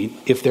eat meat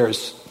if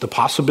there's the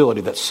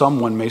possibility that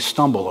someone may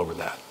stumble over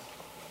that?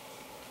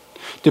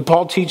 Did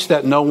Paul teach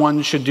that no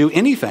one should do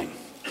anything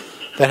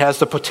that has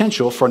the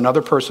potential for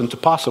another person to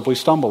possibly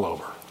stumble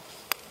over?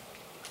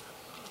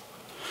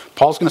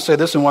 Paul's going to say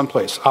this in one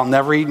place: I'll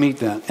never eat meat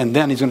then. And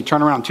then he's going to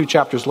turn around 2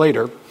 chapters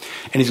later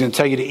and he's going to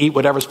tell you to eat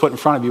whatever's put in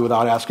front of you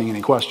without asking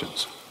any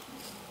questions.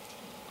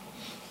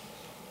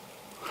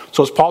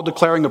 So is Paul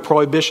declaring a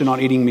prohibition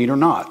on eating meat or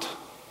not?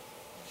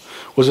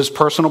 Was his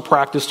personal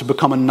practice to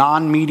become a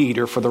non-meat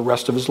eater for the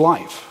rest of his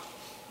life?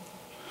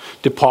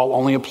 Did Paul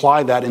only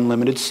apply that in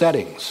limited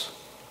settings?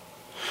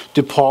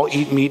 Did Paul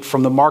eat meat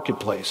from the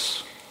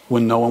marketplace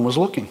when no one was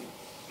looking?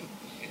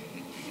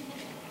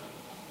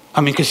 I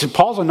mean, because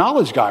Paul's a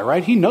knowledge guy,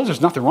 right? He knows there's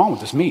nothing wrong with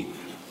this meat.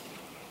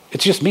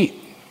 It's just meat.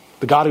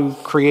 The God who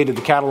created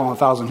the cattle on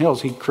 1,000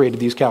 hills, he created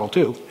these cattle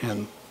too,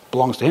 and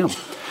belongs to him.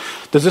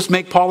 Does this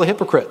make Paul a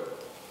hypocrite?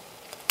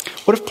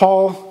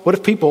 What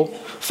if people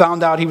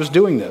found out he was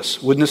doing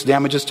this? Wouldn't this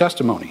damage his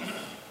testimony?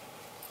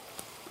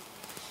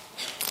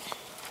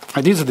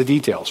 Right, these are the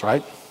details,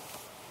 right?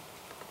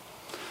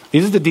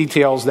 These are the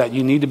details that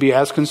you need to be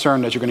as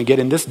concerned as you're going to get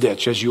in this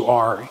ditch as you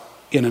are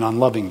in an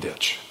unloving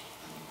ditch.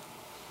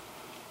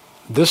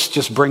 This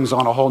just brings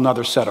on a whole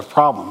nother set of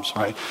problems,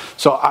 right?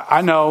 So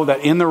I know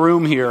that in the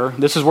room here,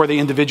 this is where the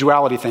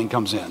individuality thing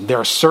comes in. There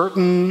are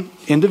certain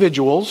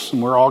individuals,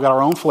 and we're all got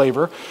our own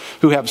flavor,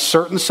 who have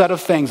certain set of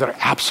things that are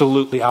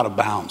absolutely out of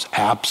bounds.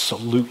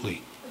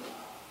 Absolutely.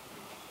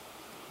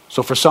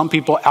 So for some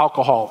people,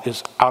 alcohol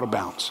is out of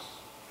bounds.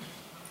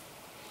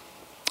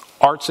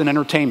 Arts and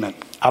entertainment,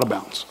 out of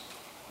bounds.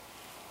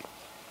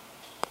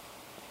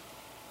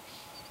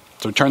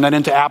 So turn that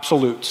into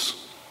absolutes.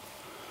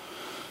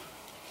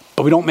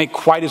 But we don't make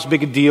quite as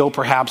big a deal,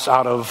 perhaps,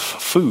 out of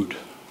food.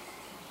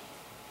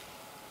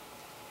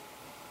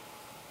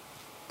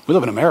 We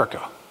live in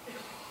America.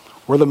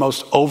 We're the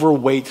most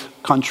overweight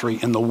country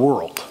in the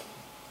world.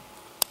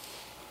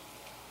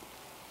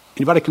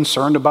 Anybody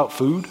concerned about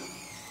food?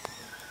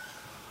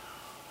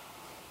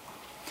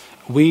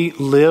 We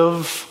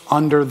live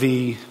under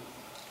the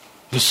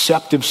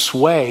deceptive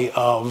sway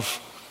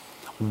of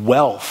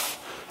wealth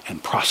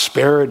and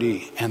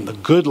prosperity and the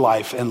good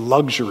life and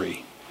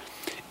luxury.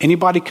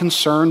 Anybody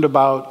concerned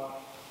about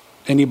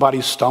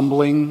anybody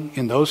stumbling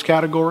in those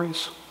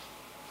categories?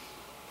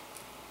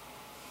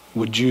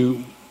 Would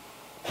you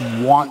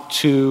want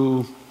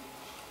to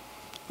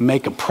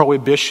make a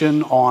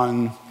prohibition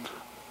on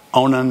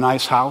owning a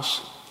nice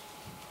house,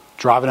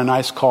 driving a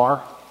nice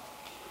car,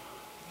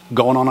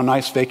 going on a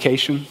nice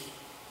vacation?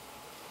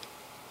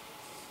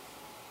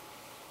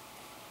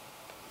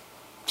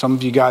 Some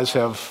of you guys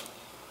have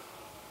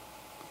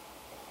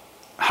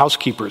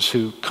housekeepers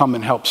who come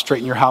and help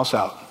straighten your house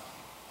out.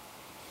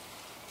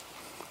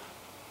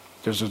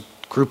 There's a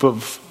group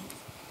of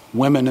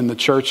women in the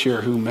church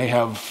here who may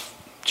have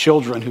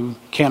children who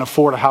can't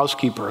afford a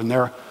housekeeper, and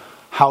their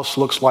house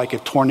looks like a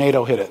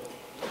tornado hit it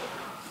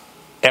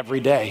every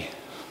day.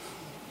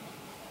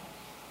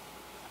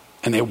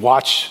 And they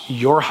watch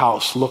your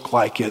house look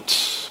like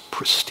it's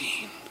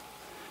pristine,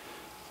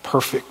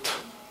 perfect,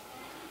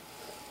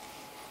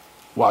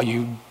 while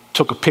you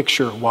took a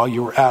picture while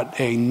you were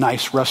at a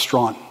nice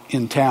restaurant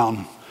in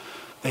town.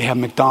 They have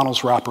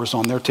McDonald's wrappers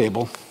on their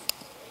table.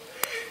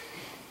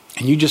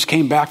 And you just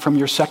came back from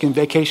your second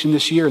vacation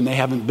this year and they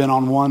haven't been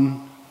on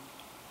one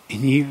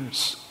in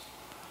years.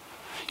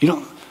 You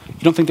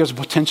don't think there's a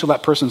potential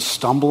that person's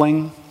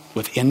stumbling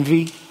with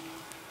envy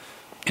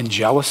and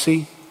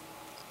jealousy?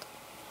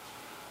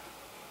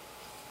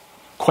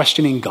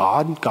 Questioning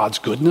God, God's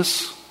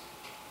goodness?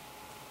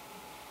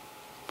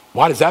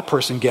 Why does that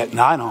person get and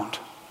I don't?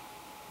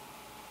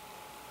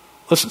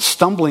 Listen,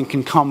 stumbling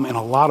can come in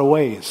a lot of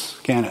ways,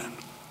 can't it?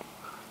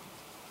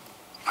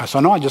 So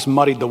I know I just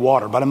muddied the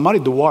water, but I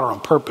muddied the water on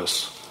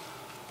purpose.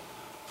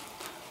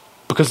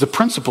 Because the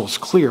principle is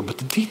clear, but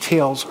the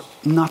details are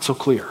not so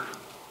clear.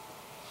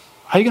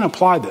 How are you going to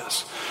apply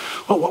this?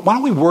 Well, why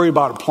don't we worry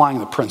about applying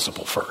the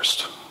principle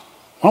first?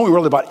 Why don't we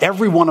worry about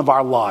every one of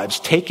our lives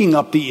taking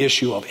up the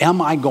issue of,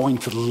 am I going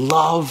to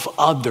love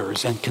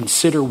others and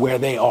consider where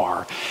they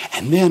are,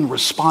 and then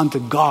respond to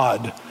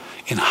God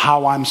in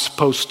how I'm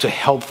supposed to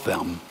help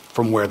them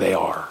from where they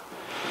are?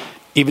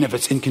 Even if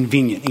it's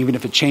inconvenient, even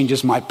if it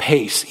changes my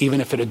pace, even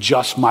if it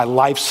adjusts my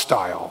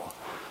lifestyle.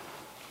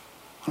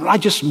 I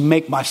just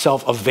make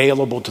myself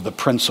available to the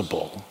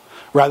principle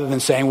rather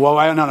than saying,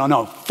 well,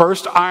 no.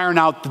 First iron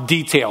out the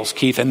details,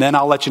 Keith, and then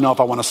I'll let you know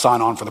if I want to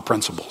sign on for the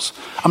principles.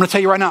 I'm going to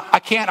tell you right now, I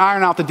can't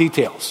iron out the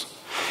details.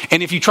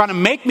 And if you try to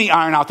make me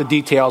iron out the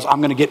details, I'm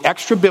going to get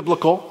extra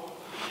biblical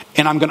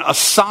and I'm going to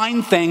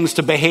assign things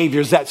to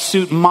behaviors that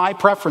suit my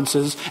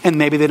preferences and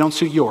maybe they don't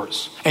suit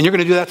yours. And you're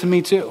going to do that to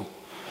me too.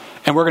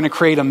 And we're going to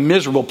create a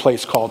miserable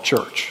place called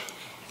church.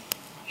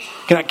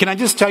 Can I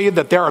just tell you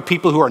that there are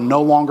people who are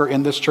no longer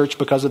in this church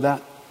because of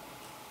that?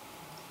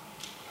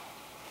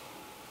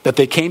 That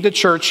they came to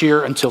church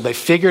here until they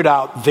figured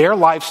out their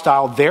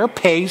lifestyle, their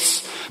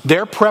pace,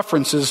 their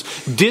preferences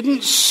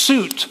didn't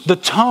suit the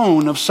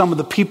tone of some of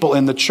the people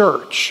in the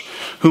church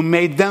who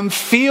made them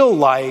feel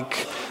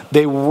like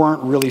they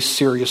weren't really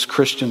serious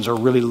Christians or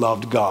really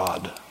loved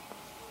God.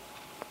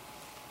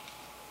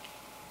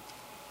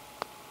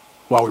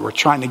 while we were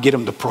trying to get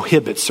them to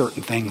prohibit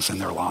certain things in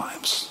their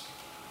lives.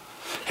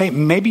 Hey,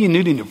 maybe you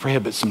need to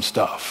prohibit some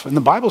stuff. And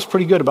the Bible's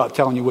pretty good about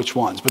telling you which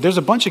ones. But there's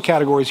a bunch of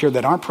categories here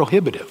that aren't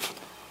prohibitive,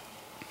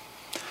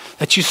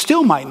 that you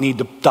still might need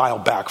to dial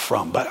back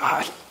from. But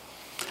I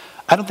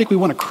don't think we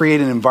want to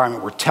create an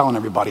environment where we're telling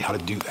everybody how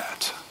to do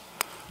that.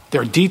 There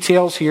are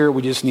details here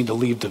we just need to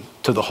leave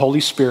to the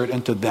Holy Spirit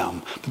and to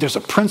them. But there's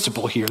a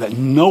principle here that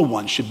no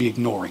one should be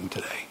ignoring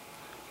today,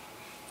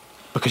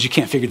 because you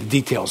can't figure the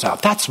details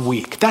out. That's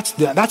weak. That's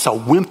a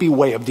wimpy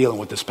way of dealing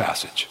with this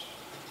passage.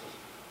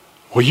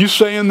 Well, you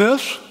saying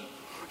this?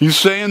 You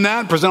saying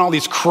that? Present all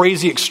these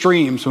crazy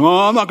extremes. Oh,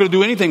 I'm not going to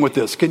do anything with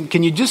this.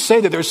 Can you just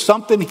say that there's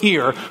something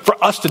here for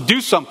us to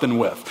do something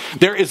with?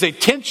 There is a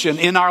tension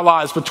in our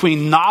lives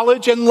between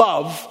knowledge and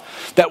love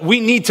that we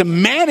need to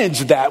manage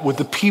that with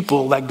the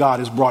people that God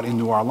has brought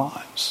into our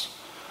lives.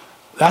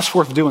 That's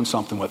worth doing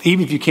something with,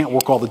 even if you can't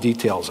work all the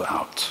details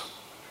out.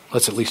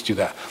 Let's at least do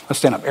that. Let's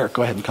stand up. Eric,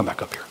 go ahead and come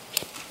back up here.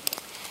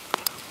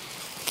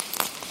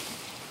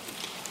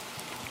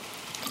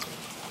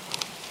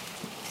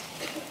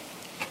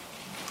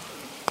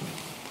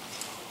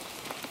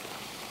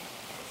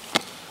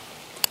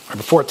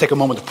 Before I take a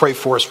moment to pray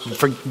for us,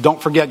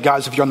 don't forget,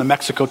 guys, if you're on the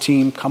Mexico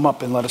team, come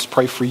up and let us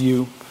pray for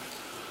you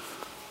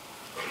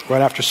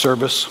right after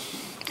service.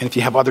 And if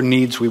you have other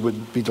needs, we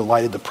would be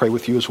delighted to pray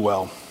with you as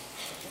well.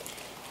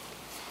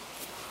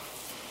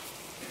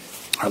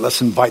 All right,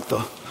 let's invite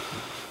the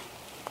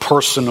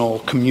personal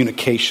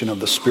communication of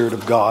the Spirit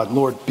of God.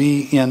 Lord,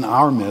 be in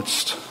our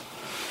midst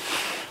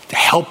to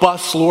help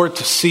us, Lord,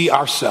 to see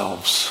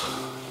ourselves.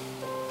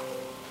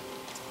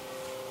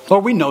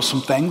 Lord, we know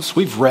some things.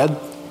 We've read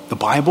the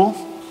Bible,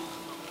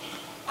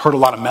 heard a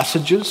lot of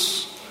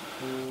messages,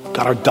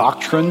 got our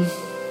doctrine,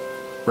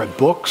 read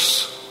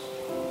books.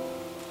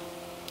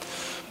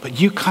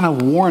 But you kind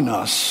of warn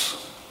us.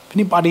 If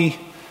anybody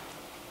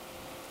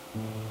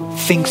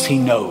thinks he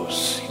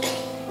knows,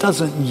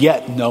 doesn't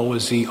yet know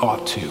as he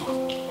ought to.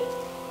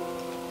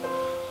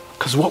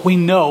 Because what we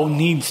know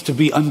needs to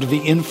be under the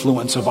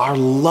influence of our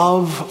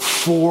love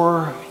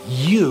for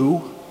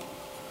you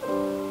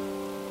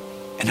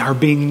and our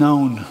being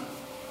known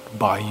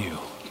by you.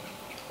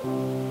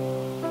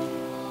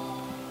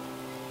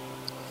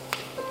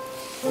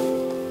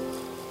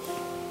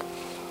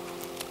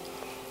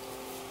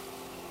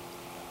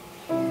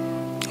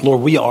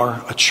 Lord, we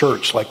are a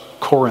church like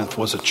Corinth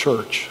was a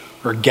church,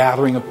 or a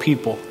gathering of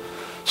people,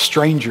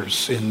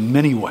 strangers in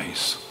many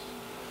ways.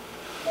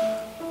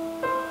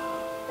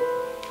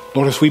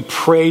 Lord, as we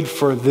prayed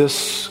for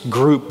this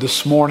group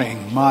this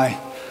morning, my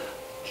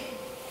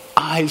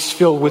eyes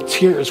filled with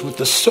tears with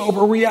the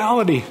sober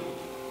reality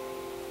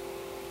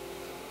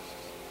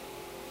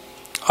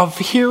of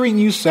hearing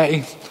you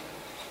say,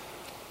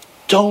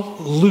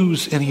 don't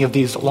lose any of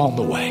these along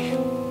the way.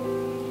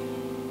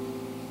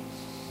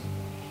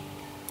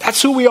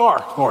 That's who we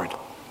are, Lord,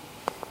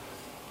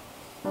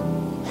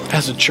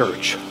 as a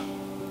church.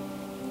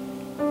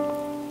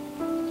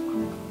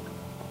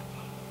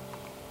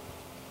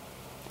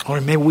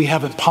 Lord, maybe we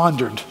haven't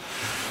pondered.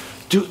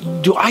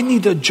 Do I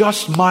need to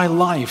adjust my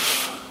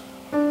life?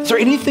 Is there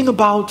anything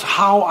about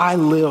how I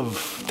live,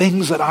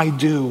 things that I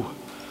do,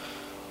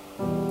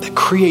 that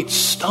create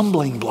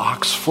stumbling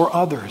blocks for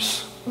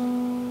others?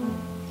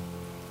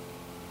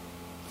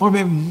 Lord,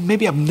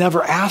 maybe I've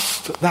never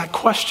asked that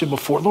question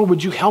before. Lord,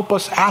 would you help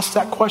us ask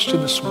that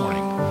question this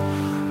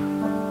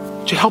morning?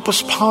 Would you help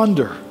us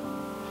ponder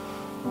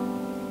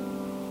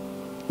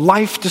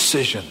life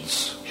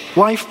decisions,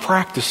 life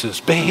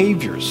practices,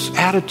 behaviors,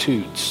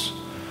 attitudes,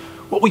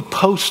 what we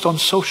post on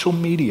social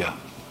media,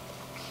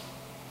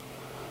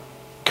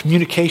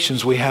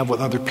 communications we have with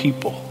other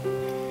people,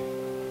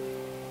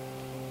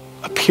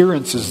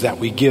 appearances that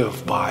we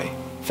give by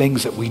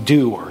things that we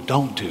do or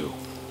don't do.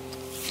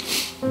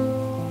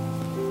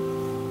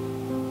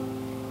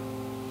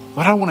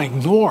 What I don't want to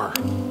ignore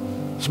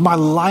is my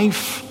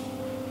life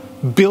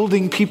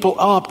building people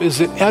up.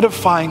 Is it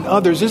edifying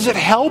others? Is it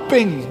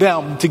helping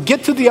them to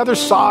get to the other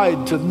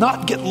side, to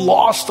not get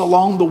lost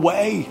along the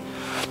way,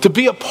 to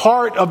be a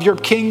part of your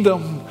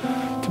kingdom,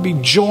 to be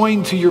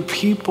joined to your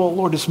people?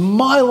 Lord, is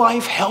my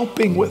life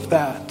helping with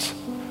that?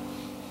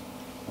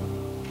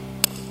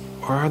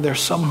 Or are there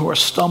some who are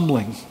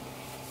stumbling?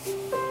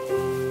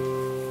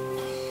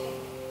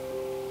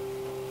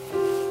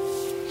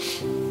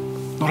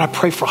 Lord, I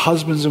pray for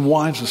husbands and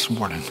wives this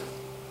morning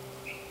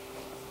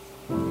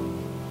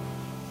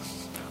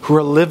who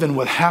are living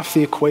with half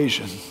the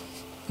equation.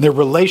 Their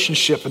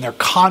relationship and their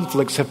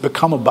conflicts have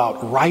become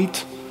about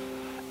right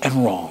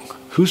and wrong.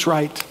 Who's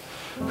right?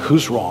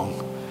 Who's wrong?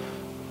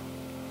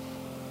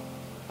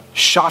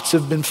 Shots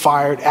have been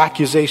fired.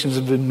 Accusations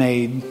have been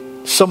made.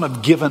 Some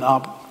have given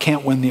up,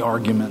 can't win the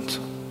argument.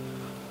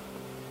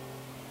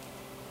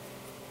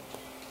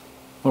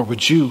 Lord,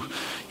 would you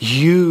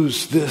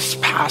use this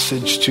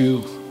passage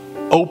to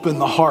open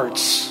the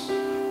hearts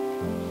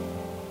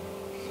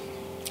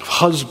of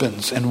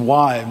husbands and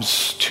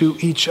wives to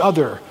each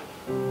other?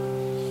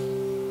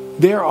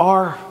 There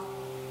are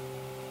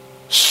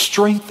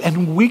strength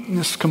and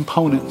weakness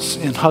components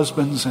in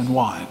husbands and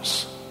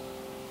wives.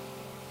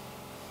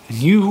 And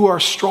you who are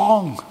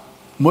strong,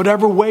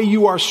 whatever way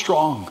you are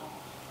strong,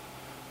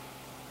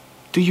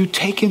 do you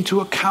take into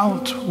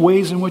account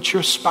ways in which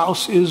your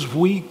spouse is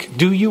weak?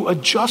 Do you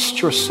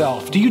adjust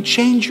yourself? Do you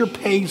change your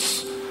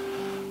pace?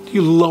 Do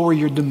you lower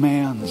your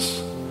demands?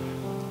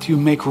 Do you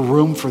make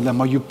room for them?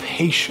 Are you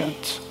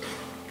patient?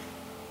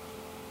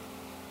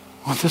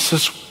 Well, this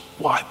is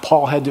why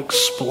Paul had to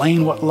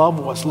explain what love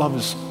was. Love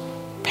is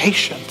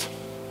patient.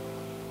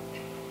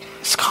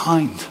 It's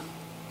kind.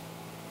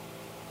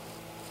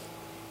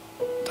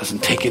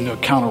 Doesn't take into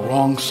account a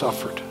wrong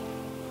suffered.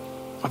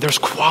 There's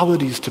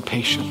qualities to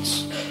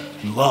patience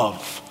and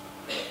love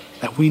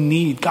that we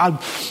need. God,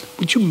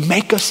 would you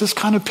make us this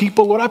kind of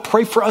people? Lord, I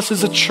pray for us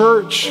as a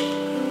church.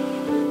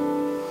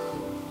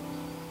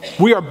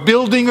 We are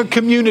building a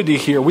community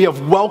here. We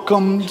have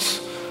welcomed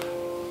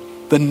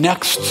the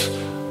next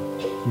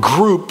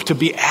group to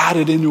be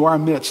added into our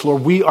midst.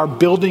 Lord, we are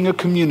building a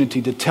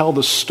community to tell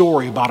the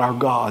story about our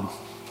God,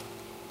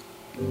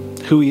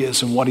 who he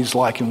is and what he's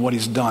like and what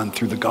he's done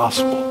through the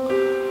gospel.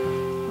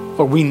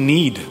 Lord, we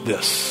need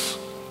this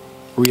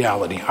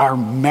reality. Our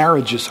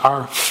marriages,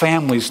 our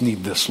families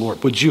need this,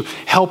 Lord. Would you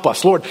help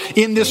us? Lord,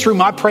 in this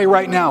room, I pray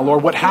right now,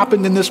 Lord, what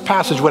happened in this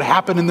passage, what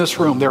happened in this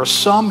room, there are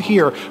some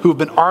here who have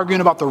been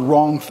arguing about the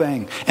wrong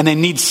thing, and they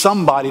need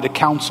somebody to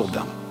counsel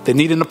them. They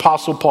need an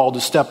Apostle Paul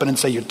to step in and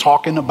say, you're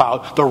talking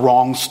about the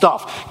wrong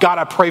stuff. God,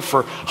 I pray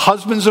for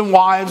husbands and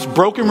wives,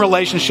 broken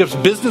relationships,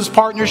 business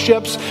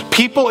partnerships,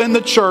 people in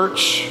the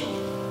church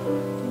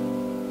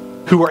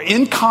who are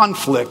in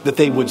conflict, that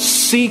they would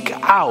seek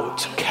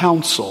out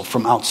counsel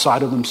from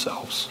outside of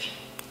themselves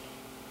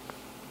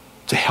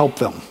to help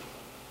them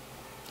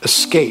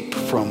escape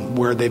from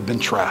where they've been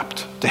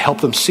trapped, to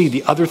help them see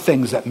the other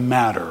things that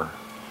matter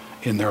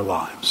in their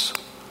lives.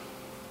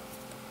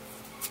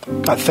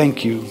 God,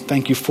 thank you.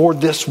 Thank you for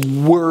this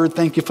word.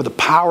 Thank you for the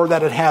power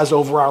that it has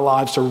over our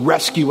lives to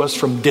rescue us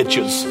from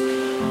ditches.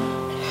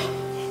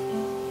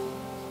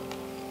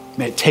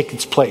 May it take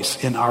its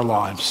place in our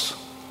lives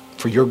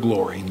for your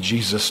glory. In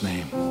Jesus'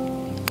 name,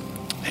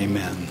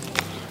 amen.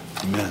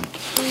 Amen.